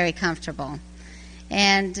 I was very comfortable.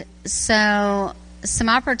 And so some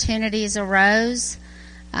opportunities arose.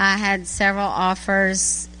 I had several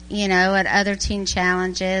offers, at other teen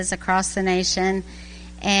challenges across the nation.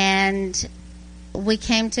 And we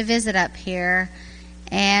came to visit up here,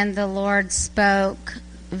 and the Lord spoke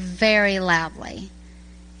very loudly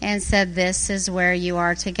and said, "This is where you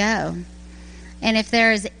are to go." And if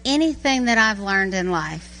there is anything that I've learned in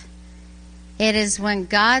life, it is when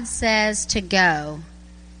God says to go,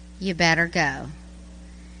 you better go.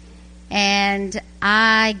 And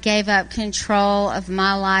I gave up control of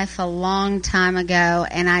my life a long time ago,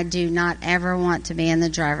 and I do not ever want to be in the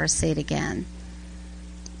driver's seat again.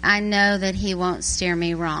 I know that He won't steer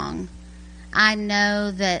me wrong. I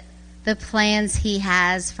know that the plans He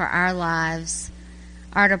has for our lives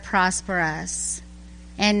are to prosper us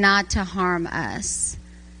and not to harm us,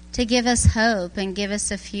 to give us hope and give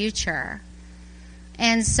us a future.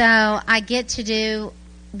 And so I get to do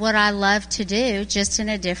what I love to do, just in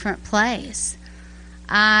a different place.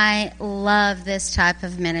 I love this type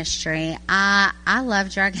of ministry. I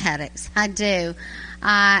love drug addicts. I do.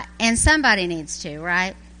 And somebody needs to,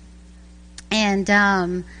 right? And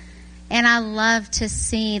I love to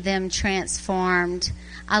see them transformed.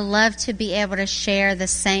 I love to be able to share the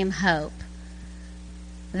same hope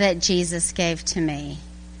that Jesus gave to me.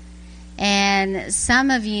 And some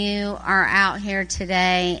of you are out here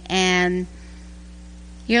today, and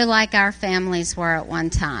you're like our families were at one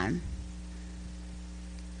time.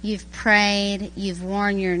 You've prayed. You've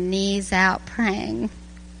worn your knees out praying.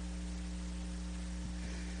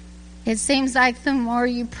 It seems like the more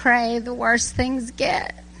you pray, the worse things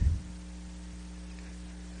get.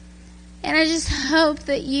 And I just hope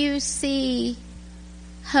that you see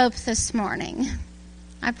hope this morning.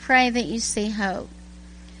 I pray that you see hope.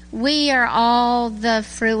 We are all the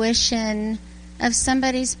fruition of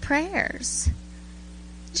somebody's prayers.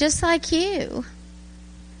 Just like you.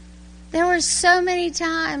 There were so many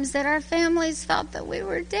times that our families felt that we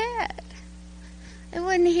were dead. They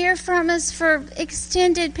wouldn't hear from us for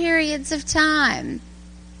extended periods of time.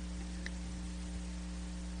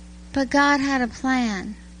 But God had a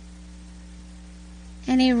plan.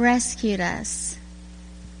 And He rescued us.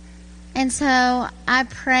 And so I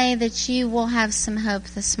pray that you will have some hope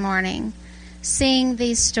this morning, seeing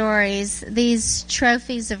these stories, these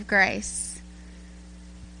trophies of grace.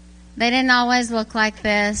 They didn't always look like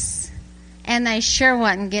this, and they sure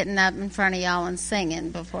wasn't getting up in front of y'all and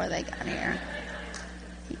singing before they got here.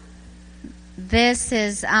 This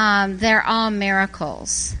is, they're all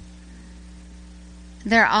miracles.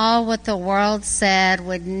 They're all what the world said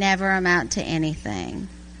would never amount to anything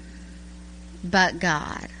but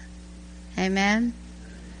God. Amen?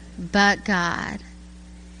 But God.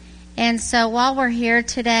 And so while we're here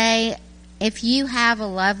today, if you have a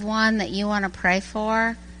loved one that you want to pray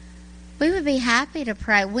for, we would be happy to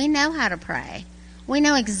pray. We know how to pray. We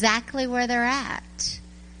know exactly where they're at.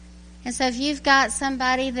 And so if you've got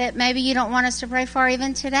somebody that maybe you don't want us to pray for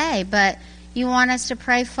even today, but you want us to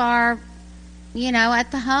pray for,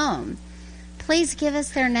 at the home, please give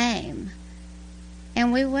us their name.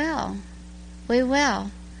 And we will. We will.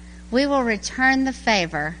 We will return the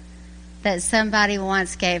favor that somebody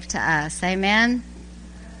once gave to us. Amen?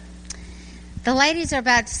 The ladies are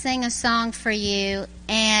about to sing a song for you,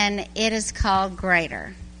 and it is called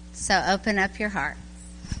Greater. So open up your heart.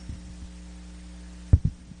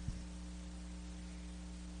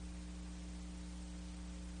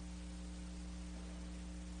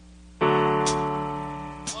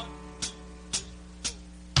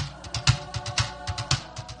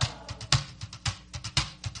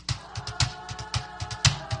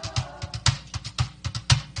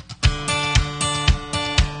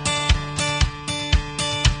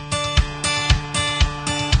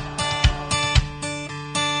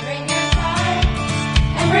 Greater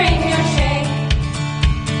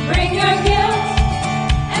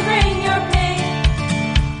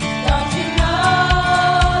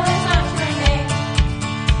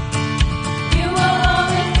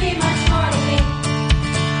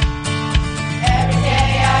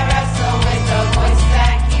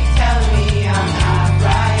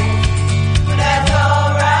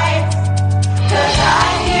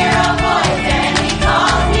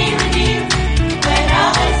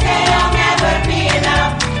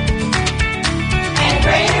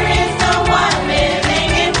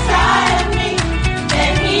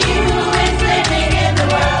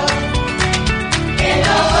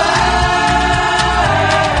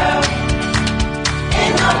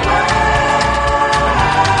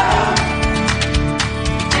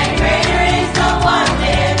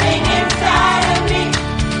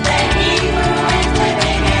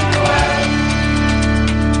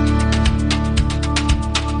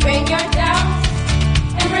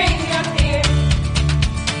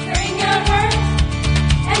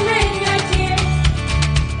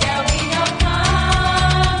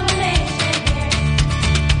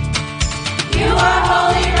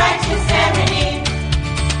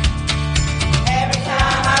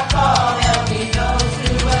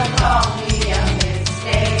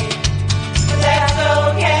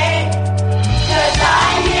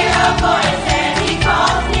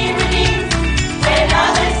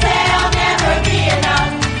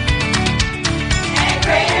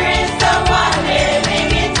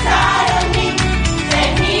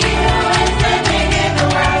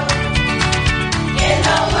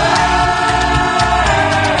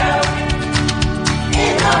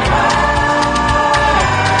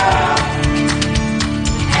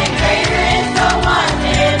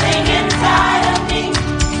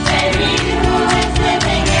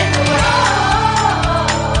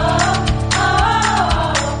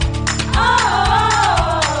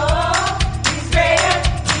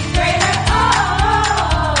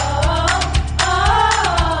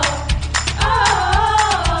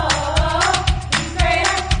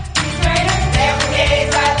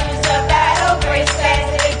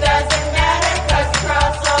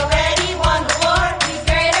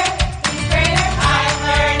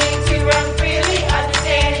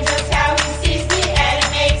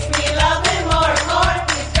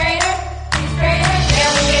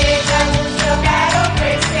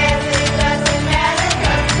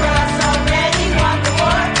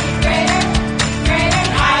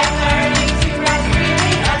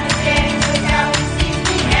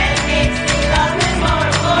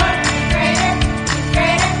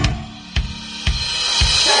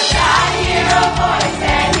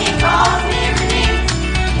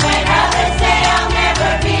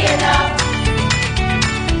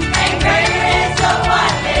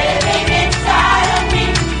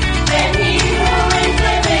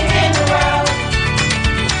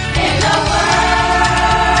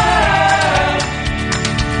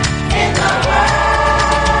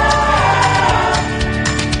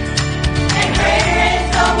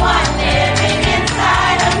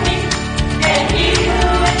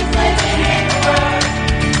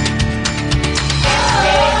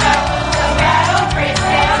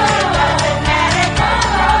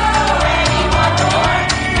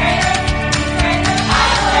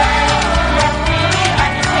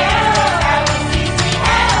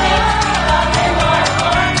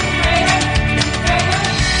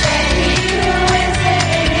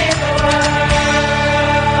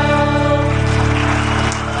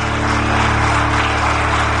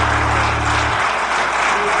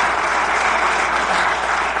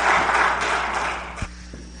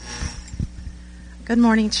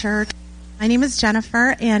morning, church. My name is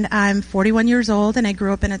Jennifer, and I'm 41 years old, and I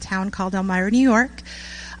grew up in a town called Elmira, New York.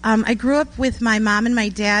 I grew up with my mom and my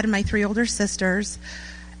dad and my 3 older sisters.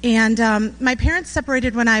 And my parents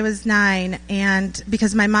separated when I was 9, and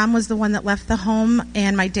because my mom was the one that left the home,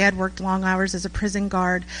 and my dad worked long hours as a prison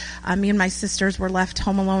guard, me and my sisters were left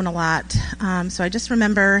home alone a lot. So I just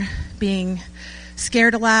remember being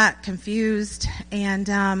scared a lot, confused,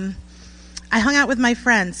 and I hung out with my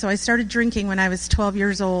friends. So I started drinking when I was 12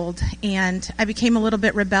 years old, and I became a little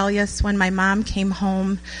bit rebellious when my mom came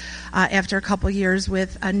home after a couple years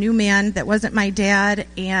with a new man that wasn't my dad,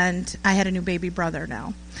 and I had a new baby brother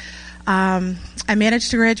now. I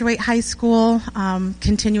managed to graduate high school,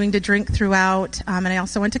 continuing to drink throughout, and I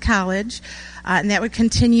also went to college, and that would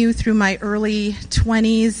continue through my early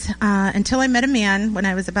 20s until I met a man when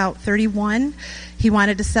I was about 31. He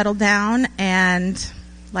wanted to settle down, and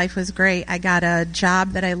life was great. I got a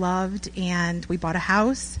job that I loved, and we bought a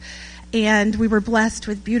house, and we were blessed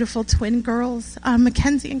with beautiful twin girls,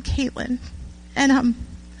 Mackenzie and Caitlin. And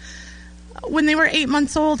when they were 8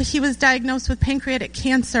 months old, he was diagnosed with pancreatic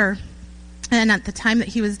cancer. And at the time that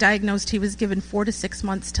he was diagnosed, he was given 4 to 6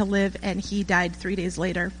 months to live, and he died 3 days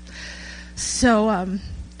later. So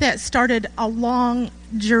that started a long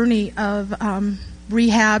journey of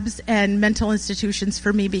rehabs and mental institutions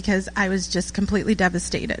for me because I was just completely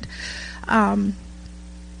devastated. 2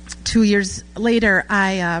 years later,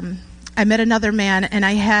 I met another man, and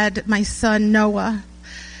I had my son Noah,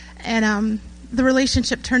 and the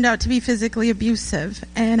relationship turned out to be physically abusive,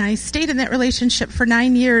 and I stayed in that relationship for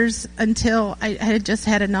 9 years until I had just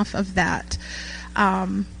had enough of that.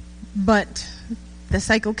 But the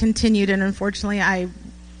cycle continued, and unfortunately I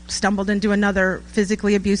stumbled into another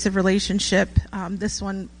physically abusive relationship, this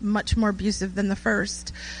one much more abusive than the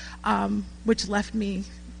first, which left me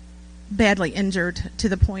badly injured to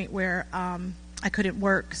the point where I couldn't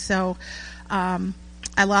work. So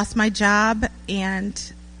I lost my job,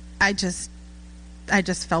 and I just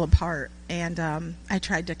fell apart, and I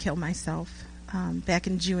tried to kill myself back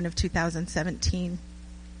in June of 2017.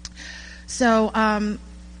 So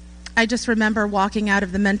I just remember walking out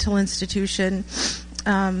of the mental institution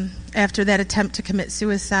after that attempt to commit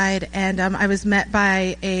suicide, and I was met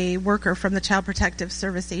by a worker from the Child Protective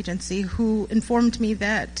Service Agency who informed me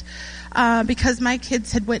that because my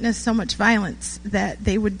kids had witnessed so much violence that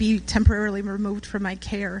they would be temporarily removed from my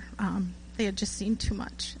care. They had just seen too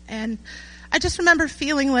much. And I just remember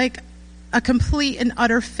feeling like a complete and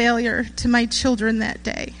utter failure to my children that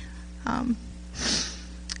day.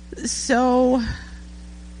 So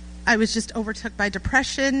I was just overtook by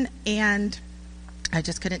depression, and I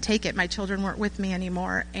just couldn't take it. My children weren't with me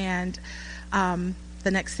anymore, and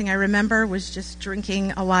the next thing I remember was just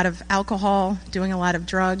drinking a lot of alcohol, doing a lot of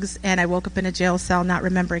drugs, and I woke up in a jail cell not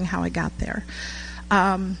remembering how I got there.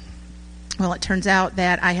 Well, it turns out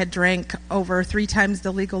that I had drank over 3 times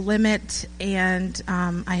the legal limit, and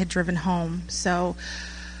I had driven home. So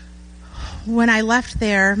when I left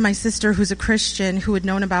there, my sister, who's a Christian, who had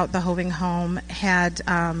known about the Hoving home, had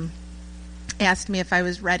asked me if I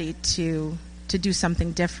was ready to do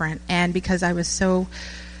something different. And because I was so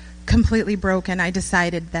completely broken, I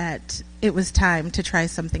decided that it was time to try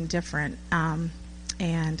something different.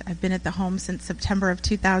 And I've been at the home since September of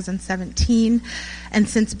 2017. And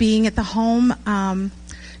since being at the home,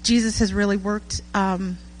 Jesus has really worked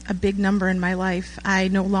a big number in my life. I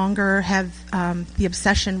no longer have the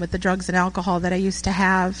obsession with the drugs and alcohol that I used to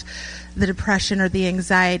have. The depression or the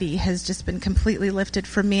anxiety has just been completely lifted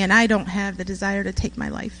from me, and I don't have the desire to take my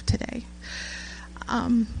life today.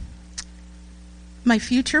 My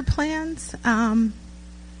future plans,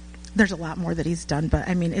 there's a lot more that he's done, but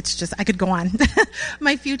I mean, it's just, I could go on.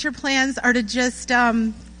 My future plans are to just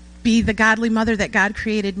be the godly mother that God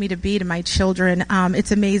created me to be to my children.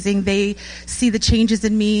 It's amazing. They see the changes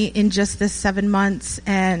in me in just this 7 months,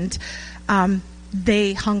 and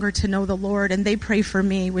they hunger to know the Lord, and they pray for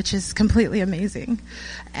me, which is completely amazing.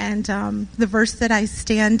 And the verse that I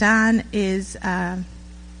stand on is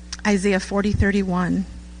Isaiah 40:31.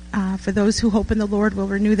 For those who hope in the Lord will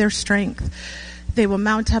renew their strength. They will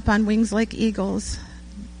mount up on wings like eagles.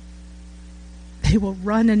 They will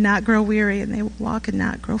run and not grow weary, and they will walk and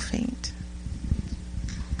not grow faint.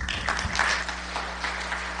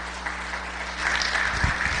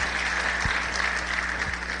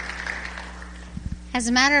 As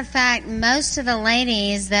a matter of fact, most of the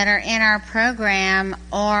ladies that are in our program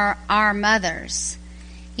are our mothers.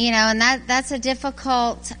 You know, and that's a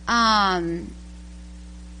difficult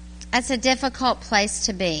place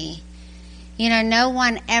to be. You know, no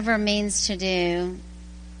one ever means to do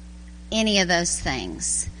any of those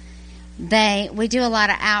things. we do a lot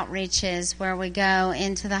of outreaches where we go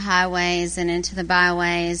into the highways and into the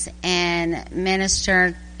byways and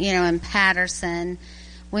minister, in Patterson.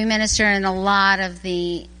 We minister in a lot of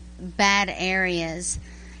the bad areas.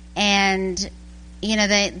 And,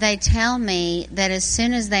 they tell me that as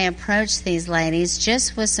soon as they approach these ladies,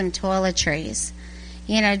 just with some toiletries,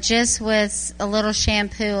 just with a little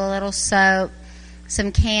shampoo, a little soap,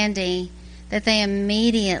 some candy, that they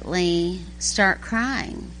immediately start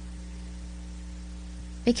crying.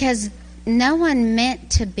 Because no one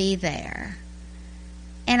meant to be there.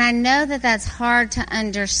 And I know that that's hard to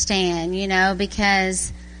understand,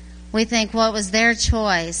 because we think, well, it was their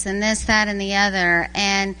choice and this, that, and the other.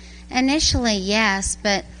 And initially, yes,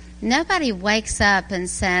 but nobody wakes up and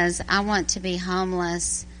says, I want to be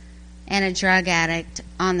homeless and a drug addict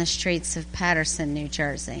on the streets of Patterson, New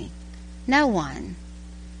Jersey. No one.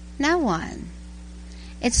 No one.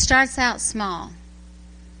 It starts out small.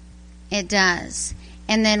 It does.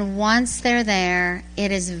 And then once they're there,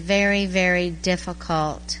 it is very, very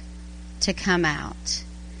difficult to come out.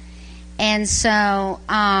 And so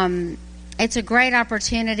it's a great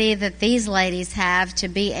opportunity that these ladies have to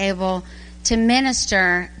be able to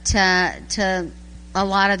minister to a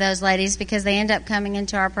lot of those ladies because they end up coming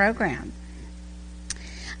into our program.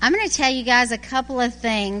 I'm going to tell you guys a couple of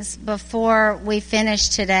things before we finish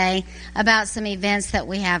today about some events that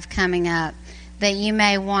we have coming up that you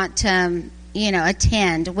may want to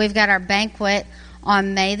attend. We've got our banquet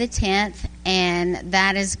on May the 10th, and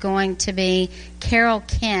that is going to be Carol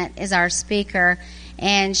Kent is our speaker,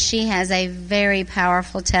 and she has a very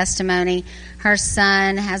powerful testimony. Her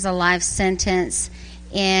son has a life sentence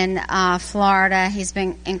in Florida. He's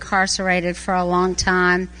been incarcerated for a long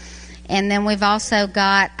time. And then we've also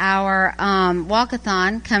got our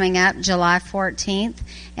walkathon coming up July 14th,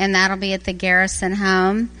 and that'll be at the Garrison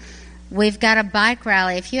Home. We've got a bike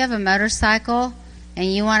rally. If you have a motorcycle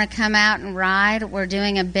and you want to come out and ride, we're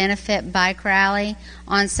doing a benefit bike rally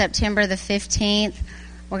on September the 15th.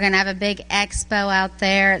 We're going to have a big expo out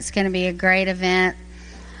there. It's going to be a great event.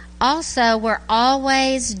 Also, we're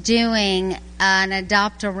always doing an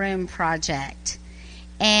Adopt a Room project.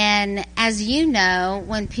 And as you know,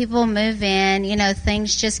 when people move in,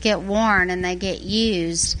 things just get worn and they get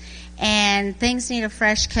used. And things need a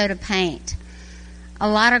fresh coat of paint. A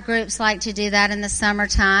lot of groups like to do that in the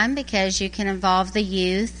summertime because you can involve the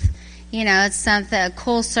youth. It's a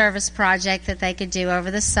cool service project that they could do over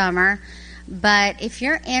the summer. But if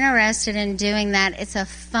you're interested in doing that, it's a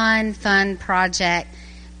fun project.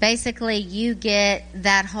 Basically, you get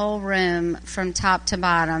that whole room from top to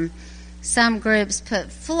bottom. Some groups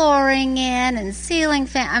put flooring in and ceiling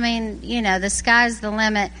fan. The sky's the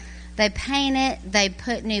limit. They paint it. They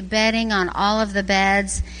put new bedding on all of the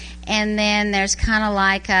beds. And then there's kind of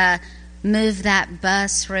like a move that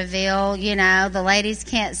bus reveal. The ladies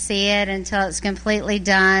can't see it until it's completely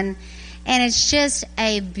done. And it's just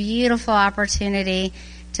a beautiful opportunity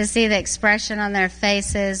to see the expression on their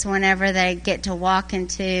faces whenever they get to walk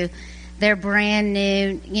into their brand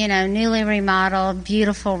new, newly remodeled,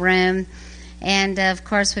 beautiful room. And, of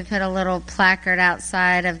course, we put a little placard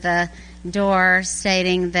outside of the door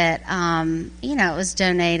stating that, it was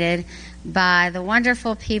donated by the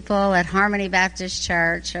wonderful people at Harmony Baptist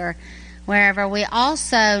Church or wherever. We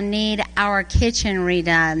also need our kitchen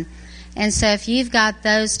redone. And so if you've got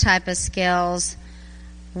those type of skills,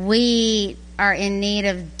 we are in need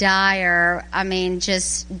of dire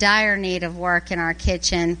need of work in our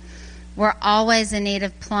kitchen. We're always in need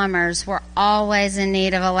of plumbers. We're always in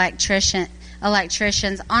need of electricians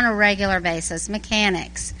on a regular basis,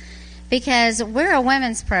 mechanics, because we're a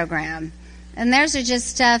women's program, and theirs are just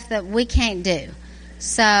stuff that we can't do.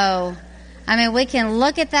 So, we can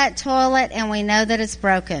look at that toilet and we know that it's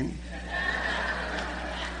broken.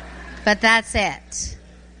 But that's it.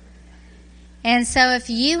 And so if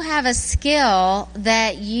you have a skill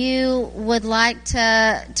that you would like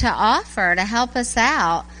to offer to help us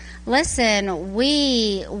out, listen,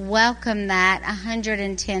 we welcome that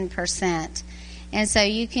 110%. And so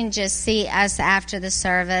you can just see us after the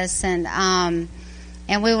service, and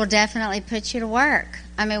we will definitely put you to work.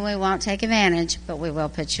 We won't take advantage, but we will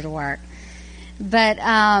put you to work. But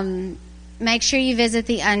make sure you visit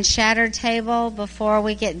the Unshattered table before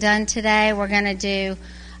we get done today. We're going to do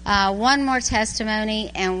one more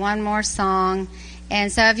testimony and one more song.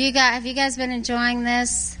 And so have you guys been enjoying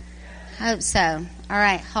this? Hope so. All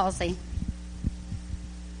right, Halsey.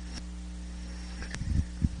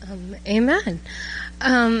 Amen.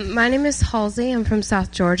 My name is Halsey. I'm from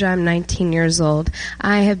South Georgia. I'm 19 years old.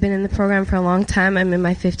 I have been in the program for a long time. I'm in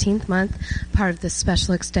my 15th month, part of the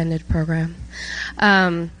special extended program.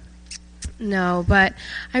 No, but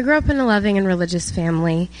I grew up in a loving and religious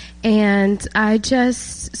family, and I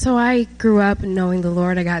grew up knowing the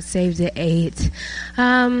Lord. I got saved at 8,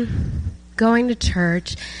 going to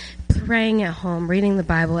church, praying at home, reading the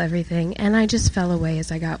Bible, everything, and I just fell away as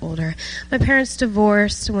I got older. My parents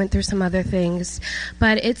divorced, went through some other things,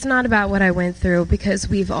 but it's not about what I went through, because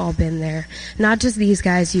we've all been there. Not just these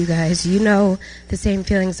guys, you guys. You know the same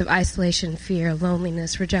feelings of isolation, fear,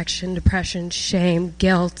 loneliness, rejection, depression, shame,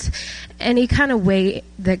 guilt, any kind of weight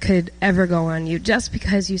that could ever go on you. Just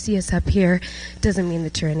because you see us up here doesn't mean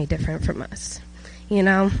that you're any different from us. You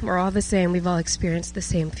know, we're all the same. We've all experienced the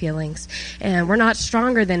same feelings. And we're not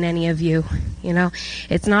stronger than any of you. You know,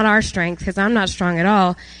 it's not our strength, because I'm not strong at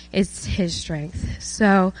all. It's His strength.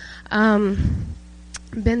 So, been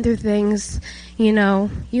through things, you know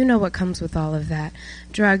what comes with all of that.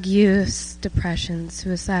 Drug use, depression,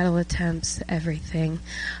 suicidal attempts, everything.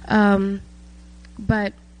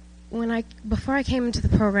 But before I came into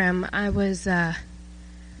the program, I was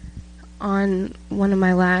on one of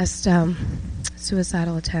my last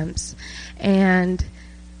suicidal attempts, and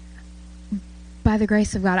by the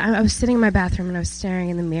grace of God, I was sitting in my bathroom and I was staring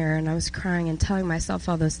in the mirror and I was crying and telling myself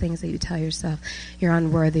all those things that you tell yourself. You're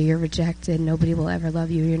unworthy, you're rejected, nobody will ever love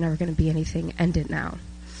you, you're never going to be anything, end it now.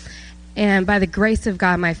 And by the grace of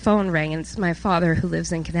God, my phone rang, and it's my father who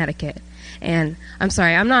lives in Connecticut. And I'm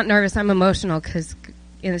sorry, I'm not nervous, I'm emotional, because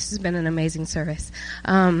this has been an amazing service.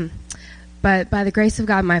 But by the grace of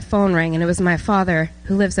God, my phone rang, and it was my father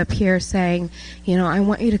who lives up here saying, I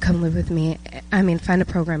want you to come live with me. Find a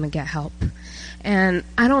program and get help. And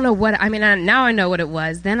I don't know now I know what it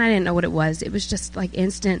was. Then I didn't know what it was. It was just like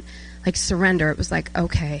instant, like surrender. It was like,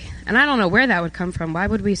 okay. And I don't know where that would come from. Why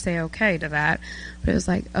would we say okay to that? But it was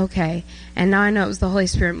like, okay. And now I know it was the Holy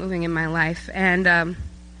Spirit moving in my life. And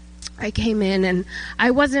I came in, and I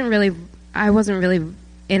wasn't really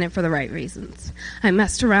in it for the right reasons. I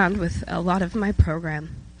messed around with a lot of my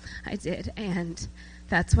program. I did, and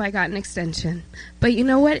that's why I got an extension. But you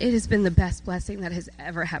know what? It has been the best blessing that has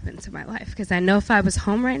ever happened to my life, because I know if I was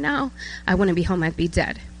home right now, I wouldn't be home, I'd be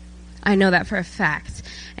dead. I know that for a fact.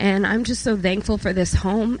 And I'm just so thankful for this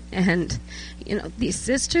home and, these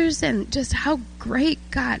sisters, and just how great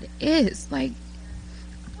God is. Like,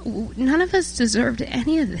 none of us deserved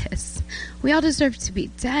any of this. We all deserved to be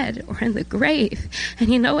dead or in the grave.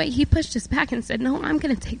 And you know what? He pushed us back and said, no, I'm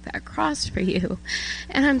going to take that cross for you.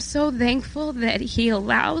 And I'm so thankful that He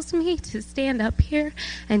allows me to stand up here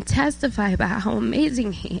and testify about how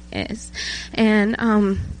amazing He is. And,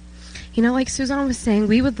 like Suzanne was saying,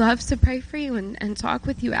 we would love to pray for you and talk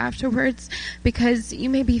with you afterwards, because you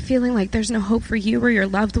may be feeling like there's no hope for you or your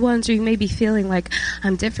loved ones, or you may be feeling like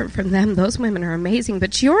I'm different from them. Those women are amazing,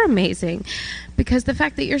 but you're amazing, because the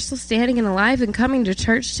fact that you're still standing and alive and coming to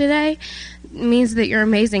church today means that you're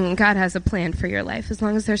amazing, and God has a plan for your life as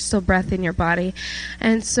long as there's still breath in your body.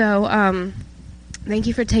 And so thank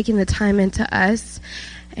you for taking the time into us.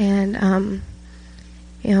 And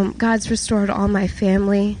God's restored all my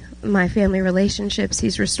family relationships.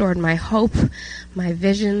 He's restored my hope, my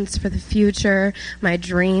visions for the future, my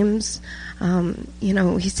dreams.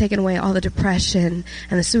 He's taken away all the depression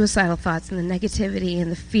and the suicidal thoughts and the negativity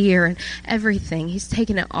and the fear and everything. He's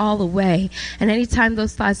taken it all away. And anytime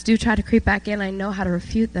those thoughts do try to creep back in, I know how to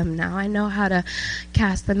refute them now. I know how to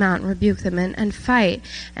cast them out and rebuke them and fight.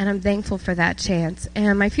 And I'm thankful for that chance.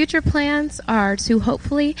 And my future plans are to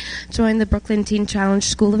hopefully join the Brooklyn Teen Challenge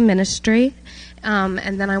School of Ministry.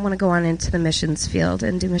 And then I want to go on into the missions field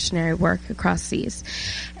and do missionary work across seas.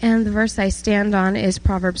 And the verse I stand on is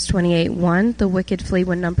Proverbs 28:1. The wicked flee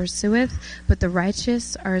when none pursueth, but the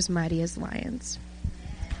righteous are as mighty as lions.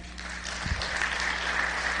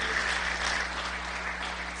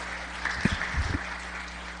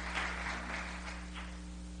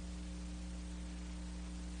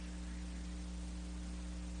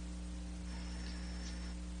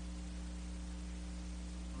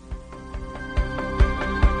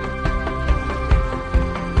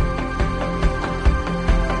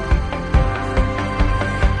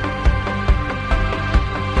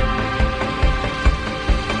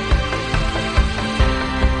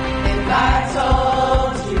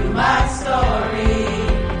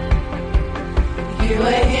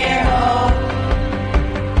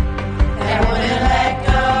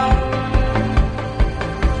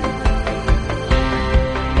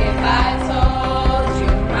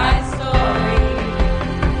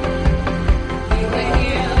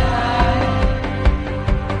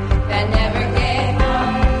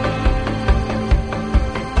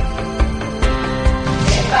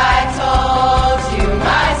 If I told you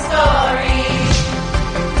my story,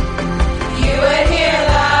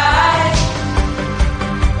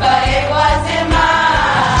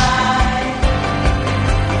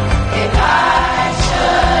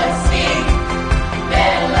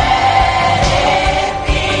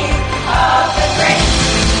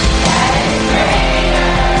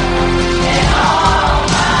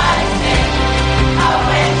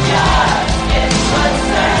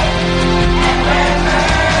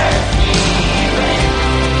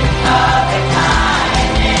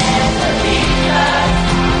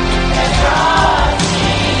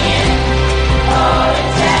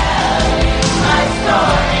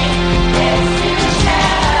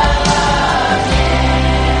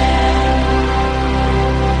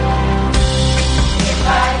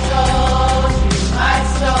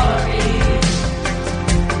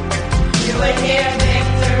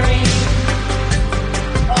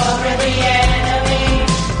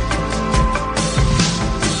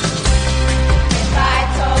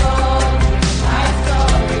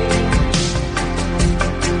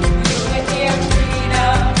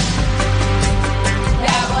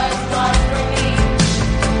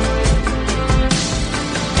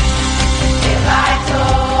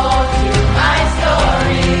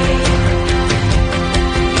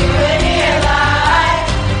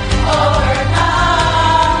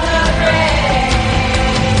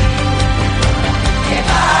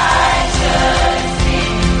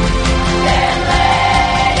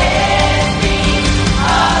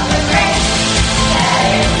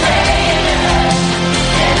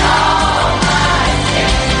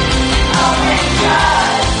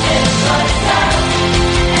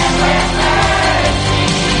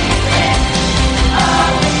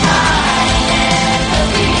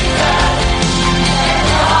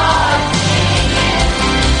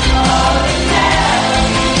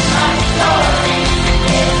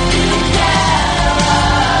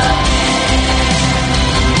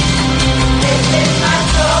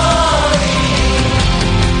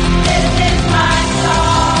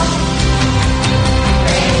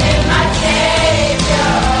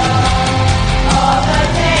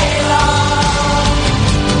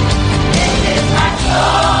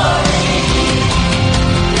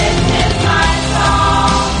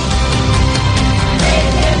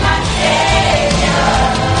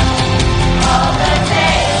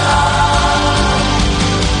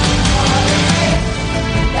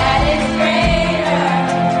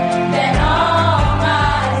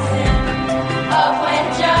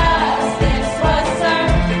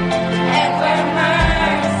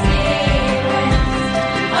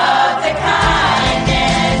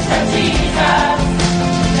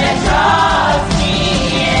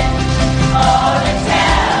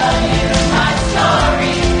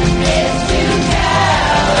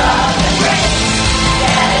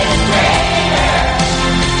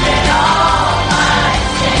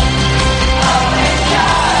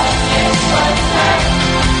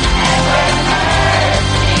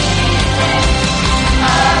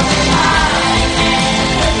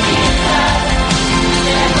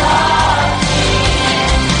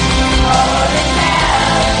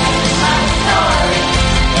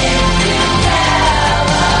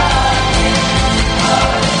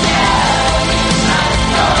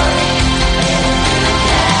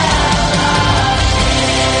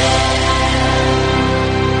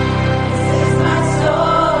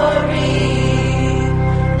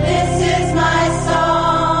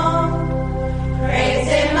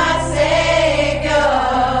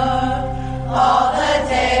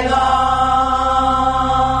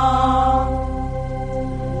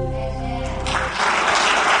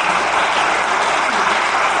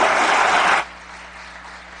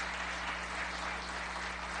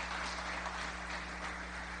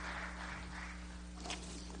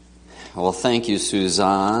 Well, thank you,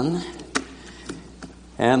 Suzanne.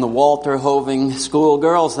 And the Walter Hoving School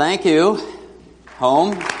girls, thank you. Home.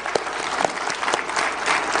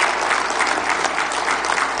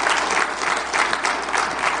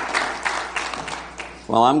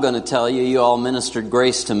 Well, I'm going to tell you, you all ministered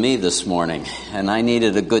grace to me this morning, and I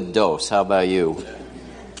needed a good dose. How about you?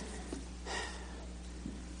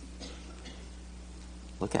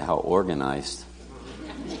 Look at how organized.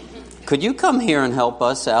 Could you come here and help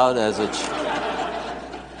us out as a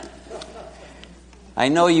I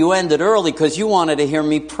know you ended early because you wanted to hear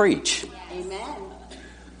me preach. Amen.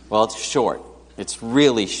 Well, it's short. It's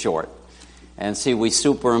really short. And see, we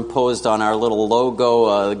superimposed on our little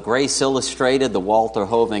logo, Grace Illustrated, the Walter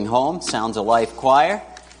Hoving Home, Sounds of Life Choir.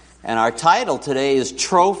 And our title today is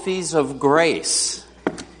Trophies of Grace.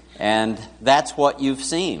 And that's what you've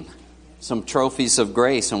seen. Some trophies of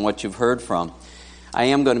grace and what you've heard from. I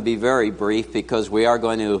am going to be very brief because we are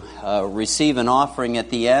going to receive an offering at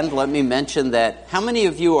the end. Let me mention that. How many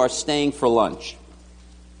of you are staying for lunch?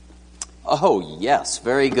 Oh, yes.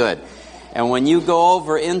 Very good. And when you go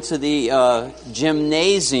over into the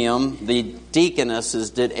gymnasium, the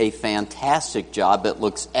deaconesses did a fantastic job. It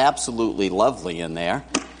looks absolutely lovely in there.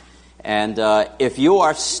 And if you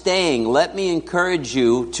are staying, let me encourage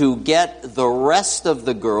you to get the rest of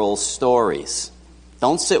the girls' stories.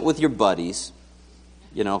 Don't sit with your buddies.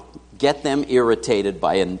 You know, get them irritated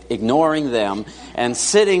by ignoring them and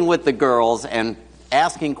sitting with the girls and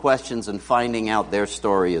asking questions and finding out their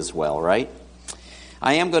story as well, right?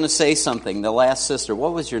 I am going to say something. The last sister,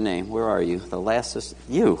 what was your name? Where are you? The last sister,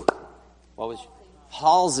 you. What was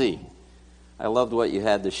Halsey. I loved what you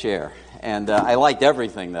had to share. And I liked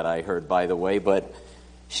everything that I heard, by the way, but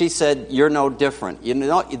she said, you're no different. You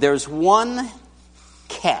know, there's one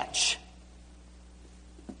catch.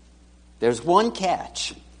 There's one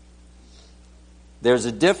catch. There's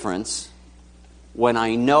a difference when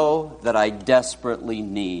I know that I desperately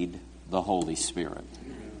need the Holy Spirit.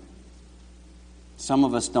 Some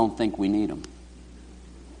of us don't think we need Him.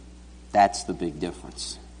 That's the big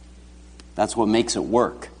difference. That's what makes it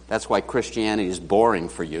work. That's why Christianity is boring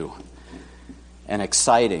for you and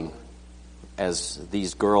exciting as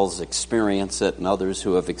these girls experience it and others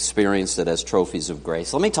who have experienced it as trophies of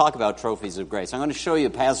grace. Let me talk about trophies of grace. I'm going to show you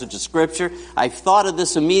a passage of Scripture. I thought of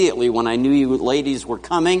this immediately when I knew you ladies were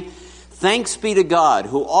coming. Thanks be to God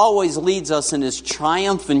who always leads us in His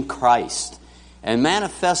triumph in Christ and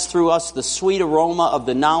manifests through us the sweet aroma of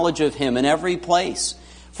the knowledge of Him in every place.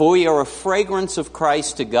 For we are a fragrance of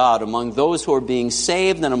Christ to God among those who are being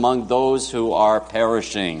saved and among those who are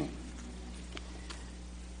perishing.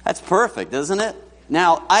 That's perfect, isn't it?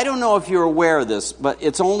 Now, I don't know if you're aware of this, but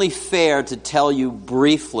it's only fair to tell you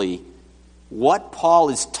briefly what Paul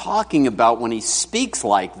is talking about when he speaks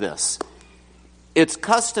like this. It's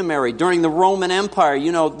customary during the Roman Empire.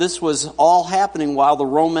 You know, this was all happening while the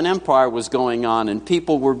Roman Empire was going on, and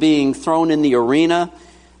people were being thrown in the arena.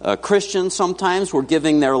 Christians sometimes were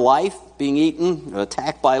giving their life, being eaten,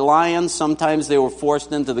 attacked by lions. Sometimes they were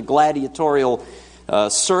forced into the gladiatorial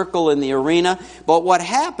circle in the arena. But what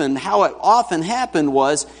happened, how it often happened,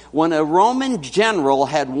 was when a Roman general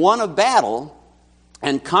had won a battle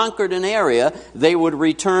and conquered an area, they would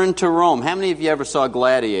return to Rome. How many of you ever saw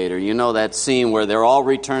Gladiator? You know that scene where they're all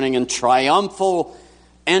returning in triumphal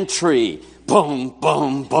entry. Boom,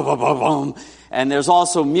 boom, boom, boom, boom, boom. And there's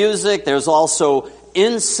also music. There's also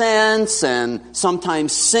incense and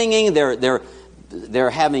sometimes singing. They're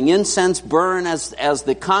having incense burn as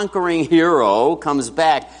the conquering hero comes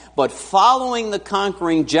back. But following the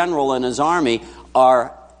conquering general and his army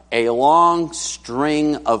are a long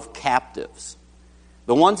string of captives.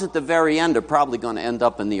 The ones at the very end are probably going to end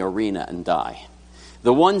up in the arena and die.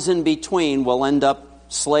 The ones in between will end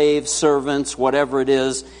up slaves, servants, whatever it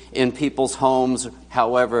is, in people's homes,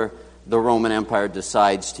 however the Roman Empire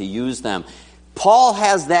decides to use them. Paul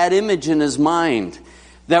has that image in his mind,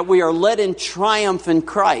 that we are led in triumph in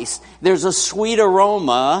Christ. There's a sweet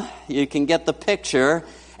aroma, you can get the picture,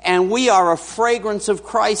 and we are a fragrance of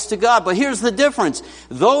Christ to God. But here's the difference.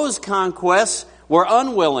 Those conquests were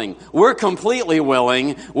unwilling. We're completely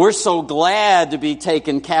willing. We're so glad to be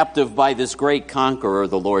taken captive by this great conqueror,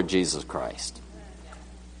 the Lord Jesus Christ.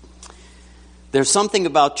 There's something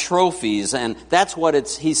about trophies, and that's what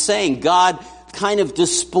he's saying. God kind of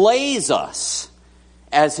displays us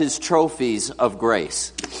as His trophies of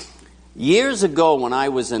grace. Years ago when I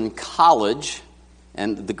was in college,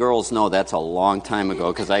 and the girls know that's a long time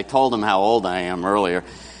ago because I told them how old I am earlier.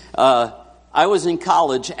 I was in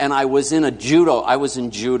college and I was in judo. I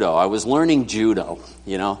was learning judo,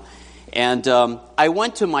 you know. And I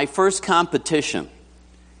went to my first competition.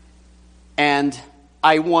 And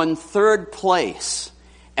I won 3rd place,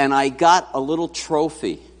 and I got a little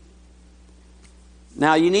trophy.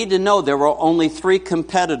 Now, you need to know there were only 3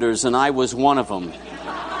 competitors, and I was one of them.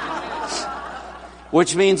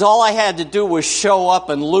 Which means all I had to do was show up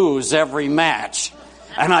and lose every match,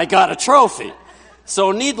 and I got a trophy.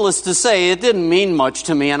 So needless to say, it didn't mean much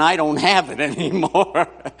to me, and I don't have it anymore.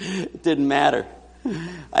 It didn't matter.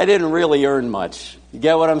 I didn't really earn much. You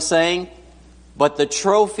get what I'm saying? But the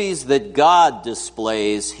trophies that God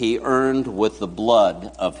displays, He earned with the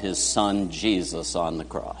blood of His Son Jesus on the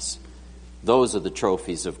cross. Those are the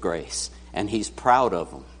trophies of grace, and He's proud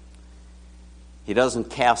of them. He doesn't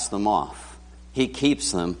cast them off. He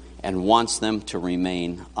keeps them and wants them to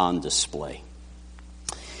remain on display.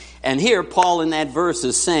 And here, Paul in that verse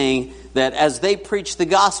is saying that as they preach the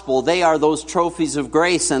gospel, they are those trophies of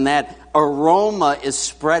grace, and that aroma is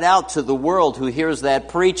spread out to the world who hears that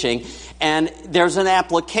preaching. And there's an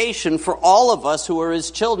application for all of us who are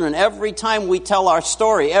His children. Every time we tell our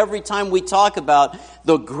story, every time we talk about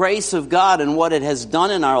the grace of God and what it has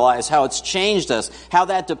done in our lives, how it's changed us, how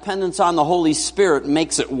that dependence on the Holy Spirit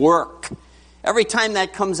makes it work. Every time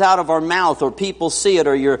that comes out of our mouth, or people see it,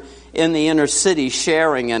 or you're in the inner city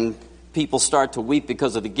sharing and people start to weep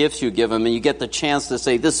because of the gifts you give them, and you get the chance to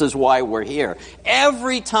say, this is why we're here.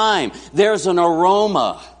 Every time there's an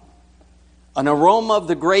aroma of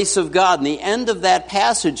the grace of God. And the end of that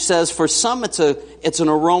passage says, for some it's an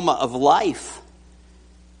aroma of life.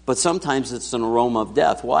 But sometimes it's an aroma of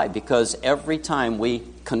death. Why? Because every time we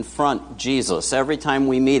confront Jesus, every time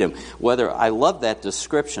we meet Him, I love that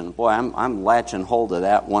description. Boy, I'm latching hold of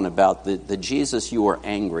that one about the Jesus you were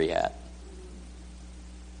angry at.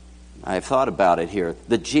 I've thought about it here.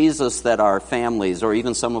 The Jesus that our families, or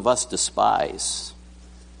even some of us, despise.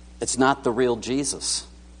 It's not the real Jesus.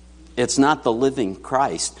 It's not the living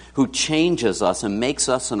Christ who changes us and makes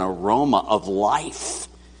us an aroma of life.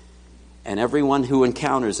 And everyone who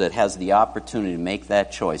encounters it has the opportunity to make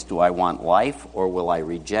that choice. Do I want life, or will I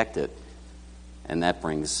reject it? And that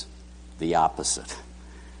brings the opposite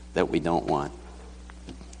that we don't want.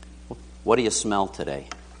 What do you smell today?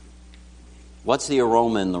 What's the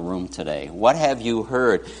aroma in the room today? What have you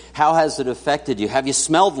heard? How has it affected you? Have you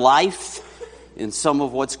smelled life in some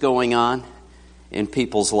of what's going on in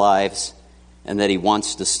people's lives? And that He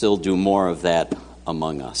wants to still do more of that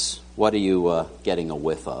among us. What are you getting a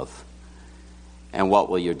whiff of? And what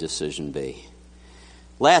will your decision be?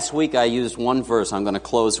 Last week I used one verse. I'm going to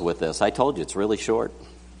close with this. I told you it's really short.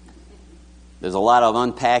 There's a lot of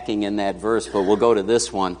unpacking in that verse, but we'll go to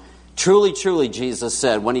this one. Truly, truly, Jesus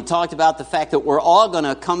said, when He talked about the fact that we're all going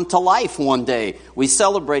to come to life one day. We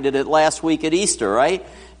celebrated it last week at Easter, right?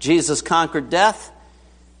 Jesus conquered death.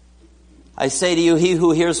 I say to you, he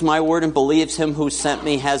who hears my word and believes Him who sent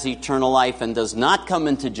me has eternal life and does not come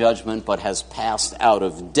into judgment, but has passed out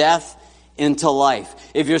of death into life.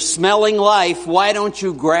 If you're smelling life, why don't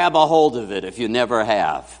you grab a hold of it if you never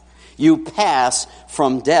have? You pass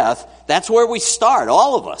from death. That's where we start,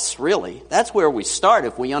 all of us, really. That's where we start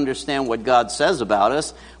if we understand what God says about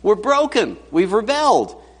us. We're broken. We've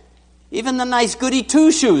rebelled. Even the nice goody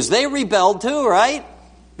two-shoes, they rebelled too, right?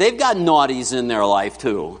 They've got naughties in their life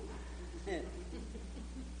too.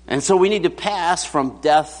 And so we need to pass from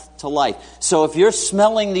death to life. So if you're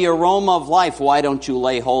smelling the aroma of life, why don't you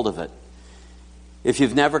lay hold of it? If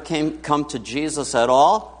you've never come to Jesus at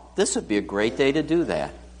all, this would be a great day to do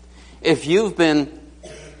that. If you've been,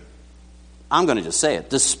 I'm going to just say it,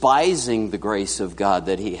 despising the grace of God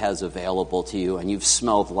that He has available to you, and you've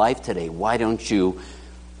smelled life today, why don't you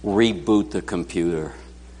reboot the computer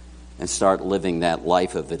and start living that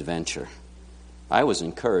life of adventure? I was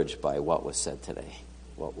encouraged by what was said today,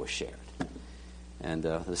 what was shared. And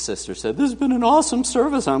the sister said, this has been an awesome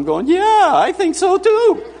service. I'm going, yeah, I think so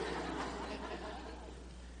too.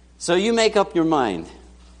 So you make up your mind.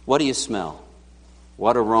 What do you smell?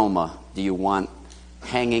 What aroma do you want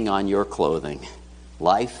hanging on your clothing?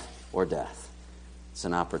 Life or death? It's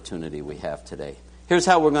an opportunity we have today. Here's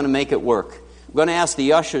how we're going to make it work. I'm going to ask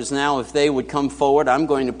the ushers now if they would come forward. I'm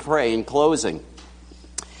going to pray in closing.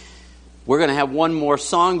 We're going to have one more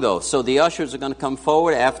song, though. So the ushers are going to come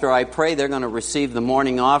forward. After I pray, they're going to receive the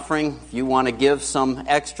morning offering. If you want to give some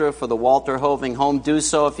extra for the Walter Hoving home, do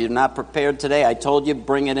so. If you're not prepared today, I told you,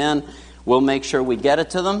 bring it in. We'll make sure we get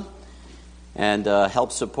it to them and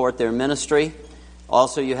help support their ministry.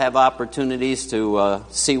 Also, you have opportunities to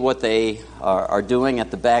see what they are doing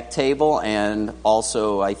at the back table. And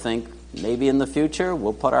also, I think, maybe in the future,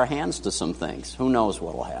 we'll put our hands to some things. Who knows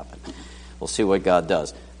what will happen? We'll see what God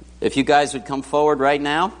does. If you guys would come forward right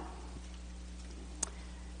now.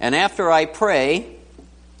 And after I pray,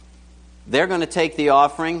 They're going to take the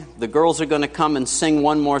offering. The girls are going to come and sing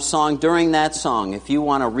one more song. During that song, if you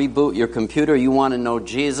want to reboot your computer, you want to know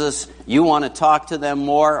Jesus, you want to talk to them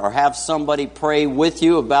more, or have somebody pray with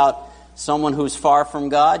you about someone who's far from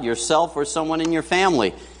God, yourself or someone in your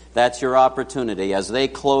family, that's your opportunity. As they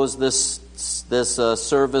close this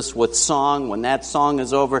service with song, when that song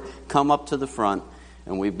is over, come up to the front,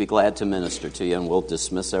 and we'd be glad to minister to you, and we'll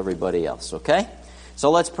dismiss everybody else, okay?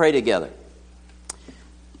 So let's pray together.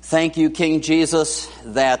 Thank you, King Jesus,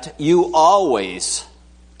 that you always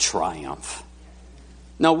triumph.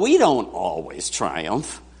 Now, we don't always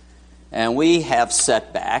triumph, and we have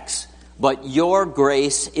setbacks, but your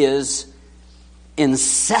grace is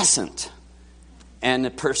incessant, and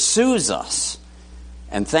it pursues us.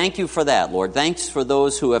 And thank you for that, Lord. Thanks for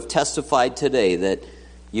those who have testified today that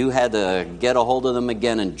you had to get a hold of them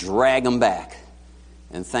again and drag them back.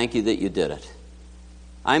 And thank you that you did it.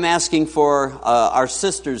 I'm asking for our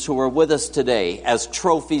sisters who are with us today as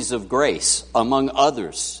trophies of grace, among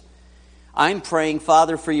others. I'm praying,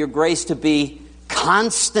 Father, for your grace to be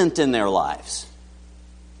constant in their lives.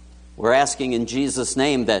 We're asking in Jesus'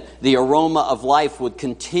 name that the aroma of life would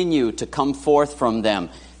continue to come forth from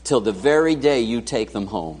them till the very day you take them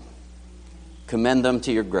home. Commend them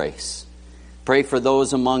to your grace. Pray for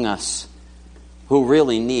those among us who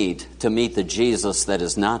really need to meet the Jesus that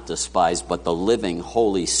is not despised, but the living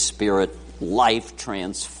Holy Spirit,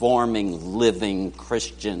 life-transforming, living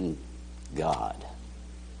Christian God.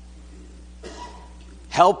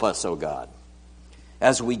 Help us, O God,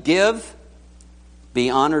 as we give, be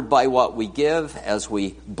honored by what we give, as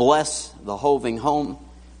we bless the Hoving home.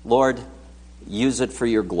 Lord, use it for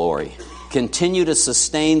your glory. Continue to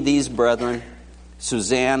sustain these brethren,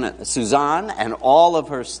 Suzanne and all of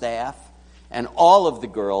her staff, and all of the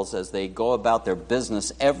girls as they go about their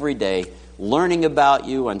business every day, learning about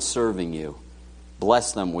you and serving you.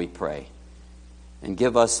 Bless them, we pray. And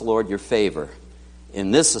give us, Lord, your favor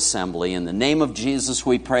in this assembly. In the name of Jesus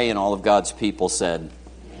we pray, and all of God's people said,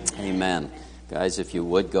 Amen. Guys, if you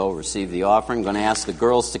would go receive the offering. I'm going to ask the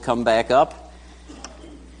girls to come back up,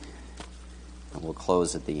 and we'll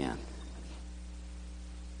close at the end.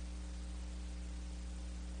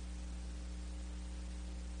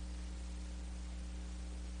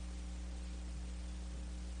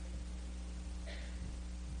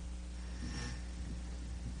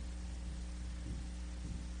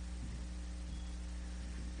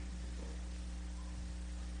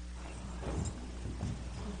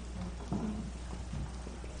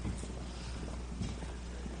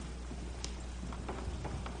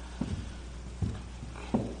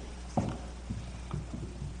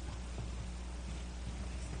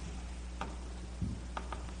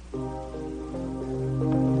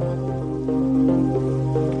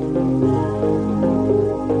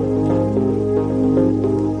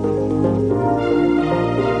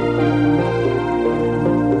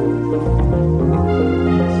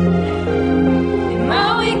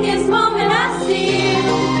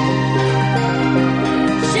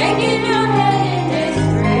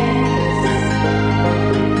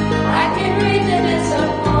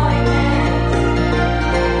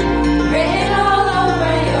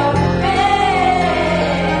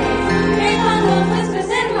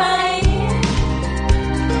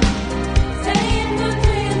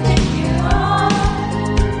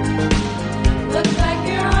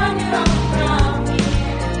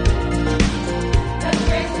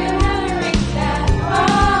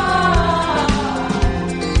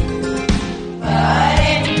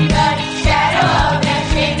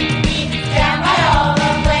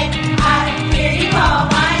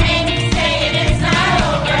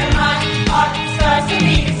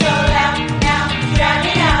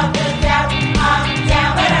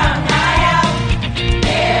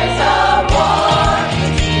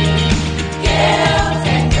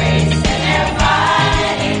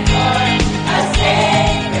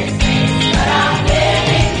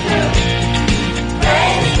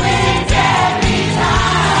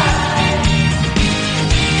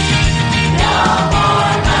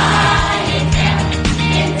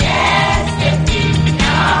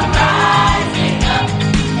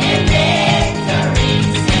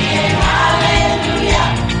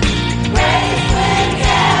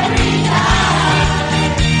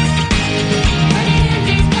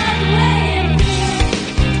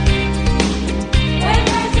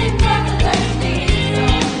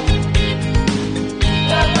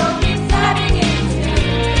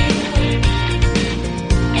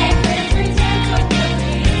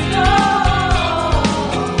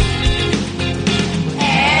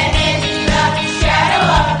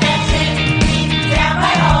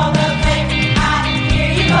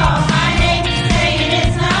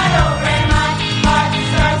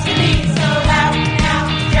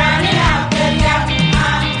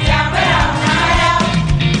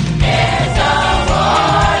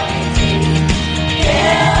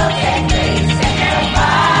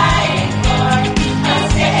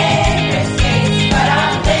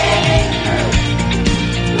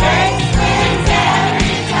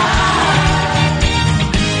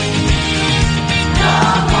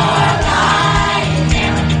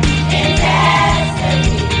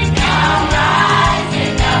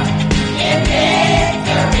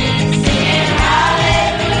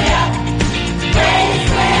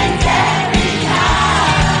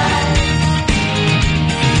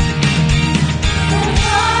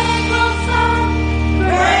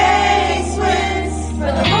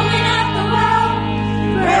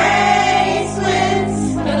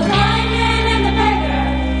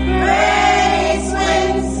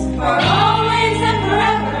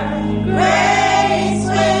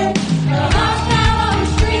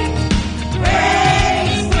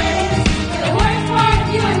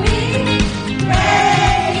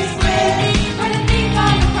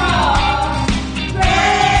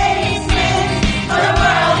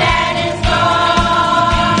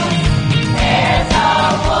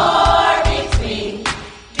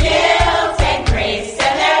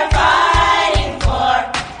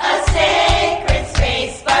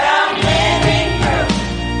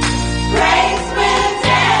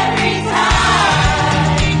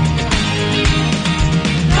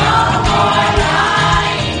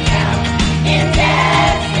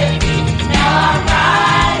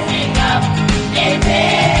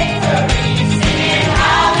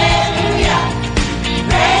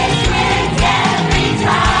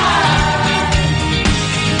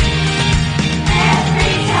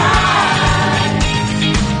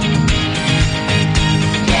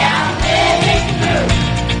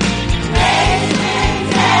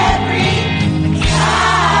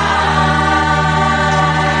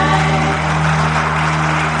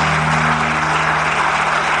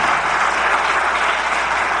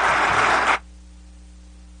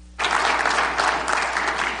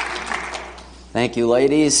 Thank you,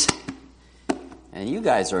 ladies. And you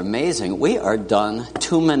guys are amazing. We are done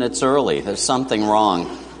 2 minutes early. There's something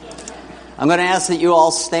wrong. I'm going to ask that you all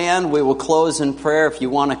stand. We will close in prayer. If you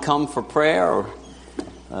want to come for prayer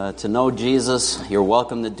or to know Jesus, you're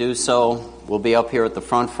welcome to do so. We'll be up here at the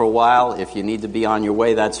front for a while. If you need to be on your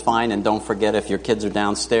way, that's fine. And don't forget, if your kids are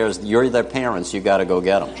downstairs, you're their parents. You got to go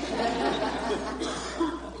get them.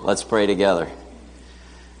 Let's pray together.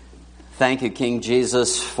 Thank you, King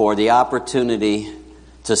Jesus, for the opportunity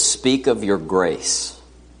to speak of your grace.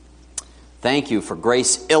 Thank you for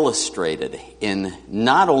grace illustrated in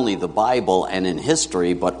not only the Bible and in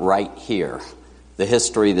history, but right here, the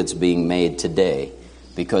history that's being made today,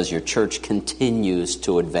 because your church continues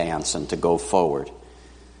to advance and to go forward,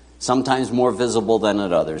 sometimes more visible than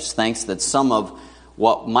at others. Thanks that some of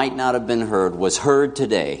what might not have been heard was heard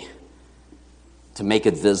today to make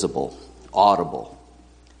it visible, audible,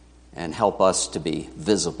 and help us to be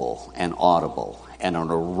visible and audible and an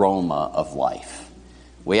aroma of life.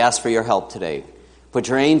 We ask for your help today. Put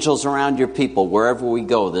your angels around your people wherever we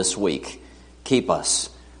go this week. Keep us.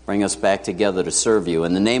 Bring us back together to serve you.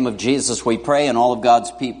 In the name of Jesus we pray, and all of God's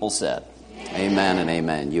people said, amen and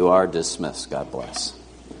amen. You are dismissed. God bless.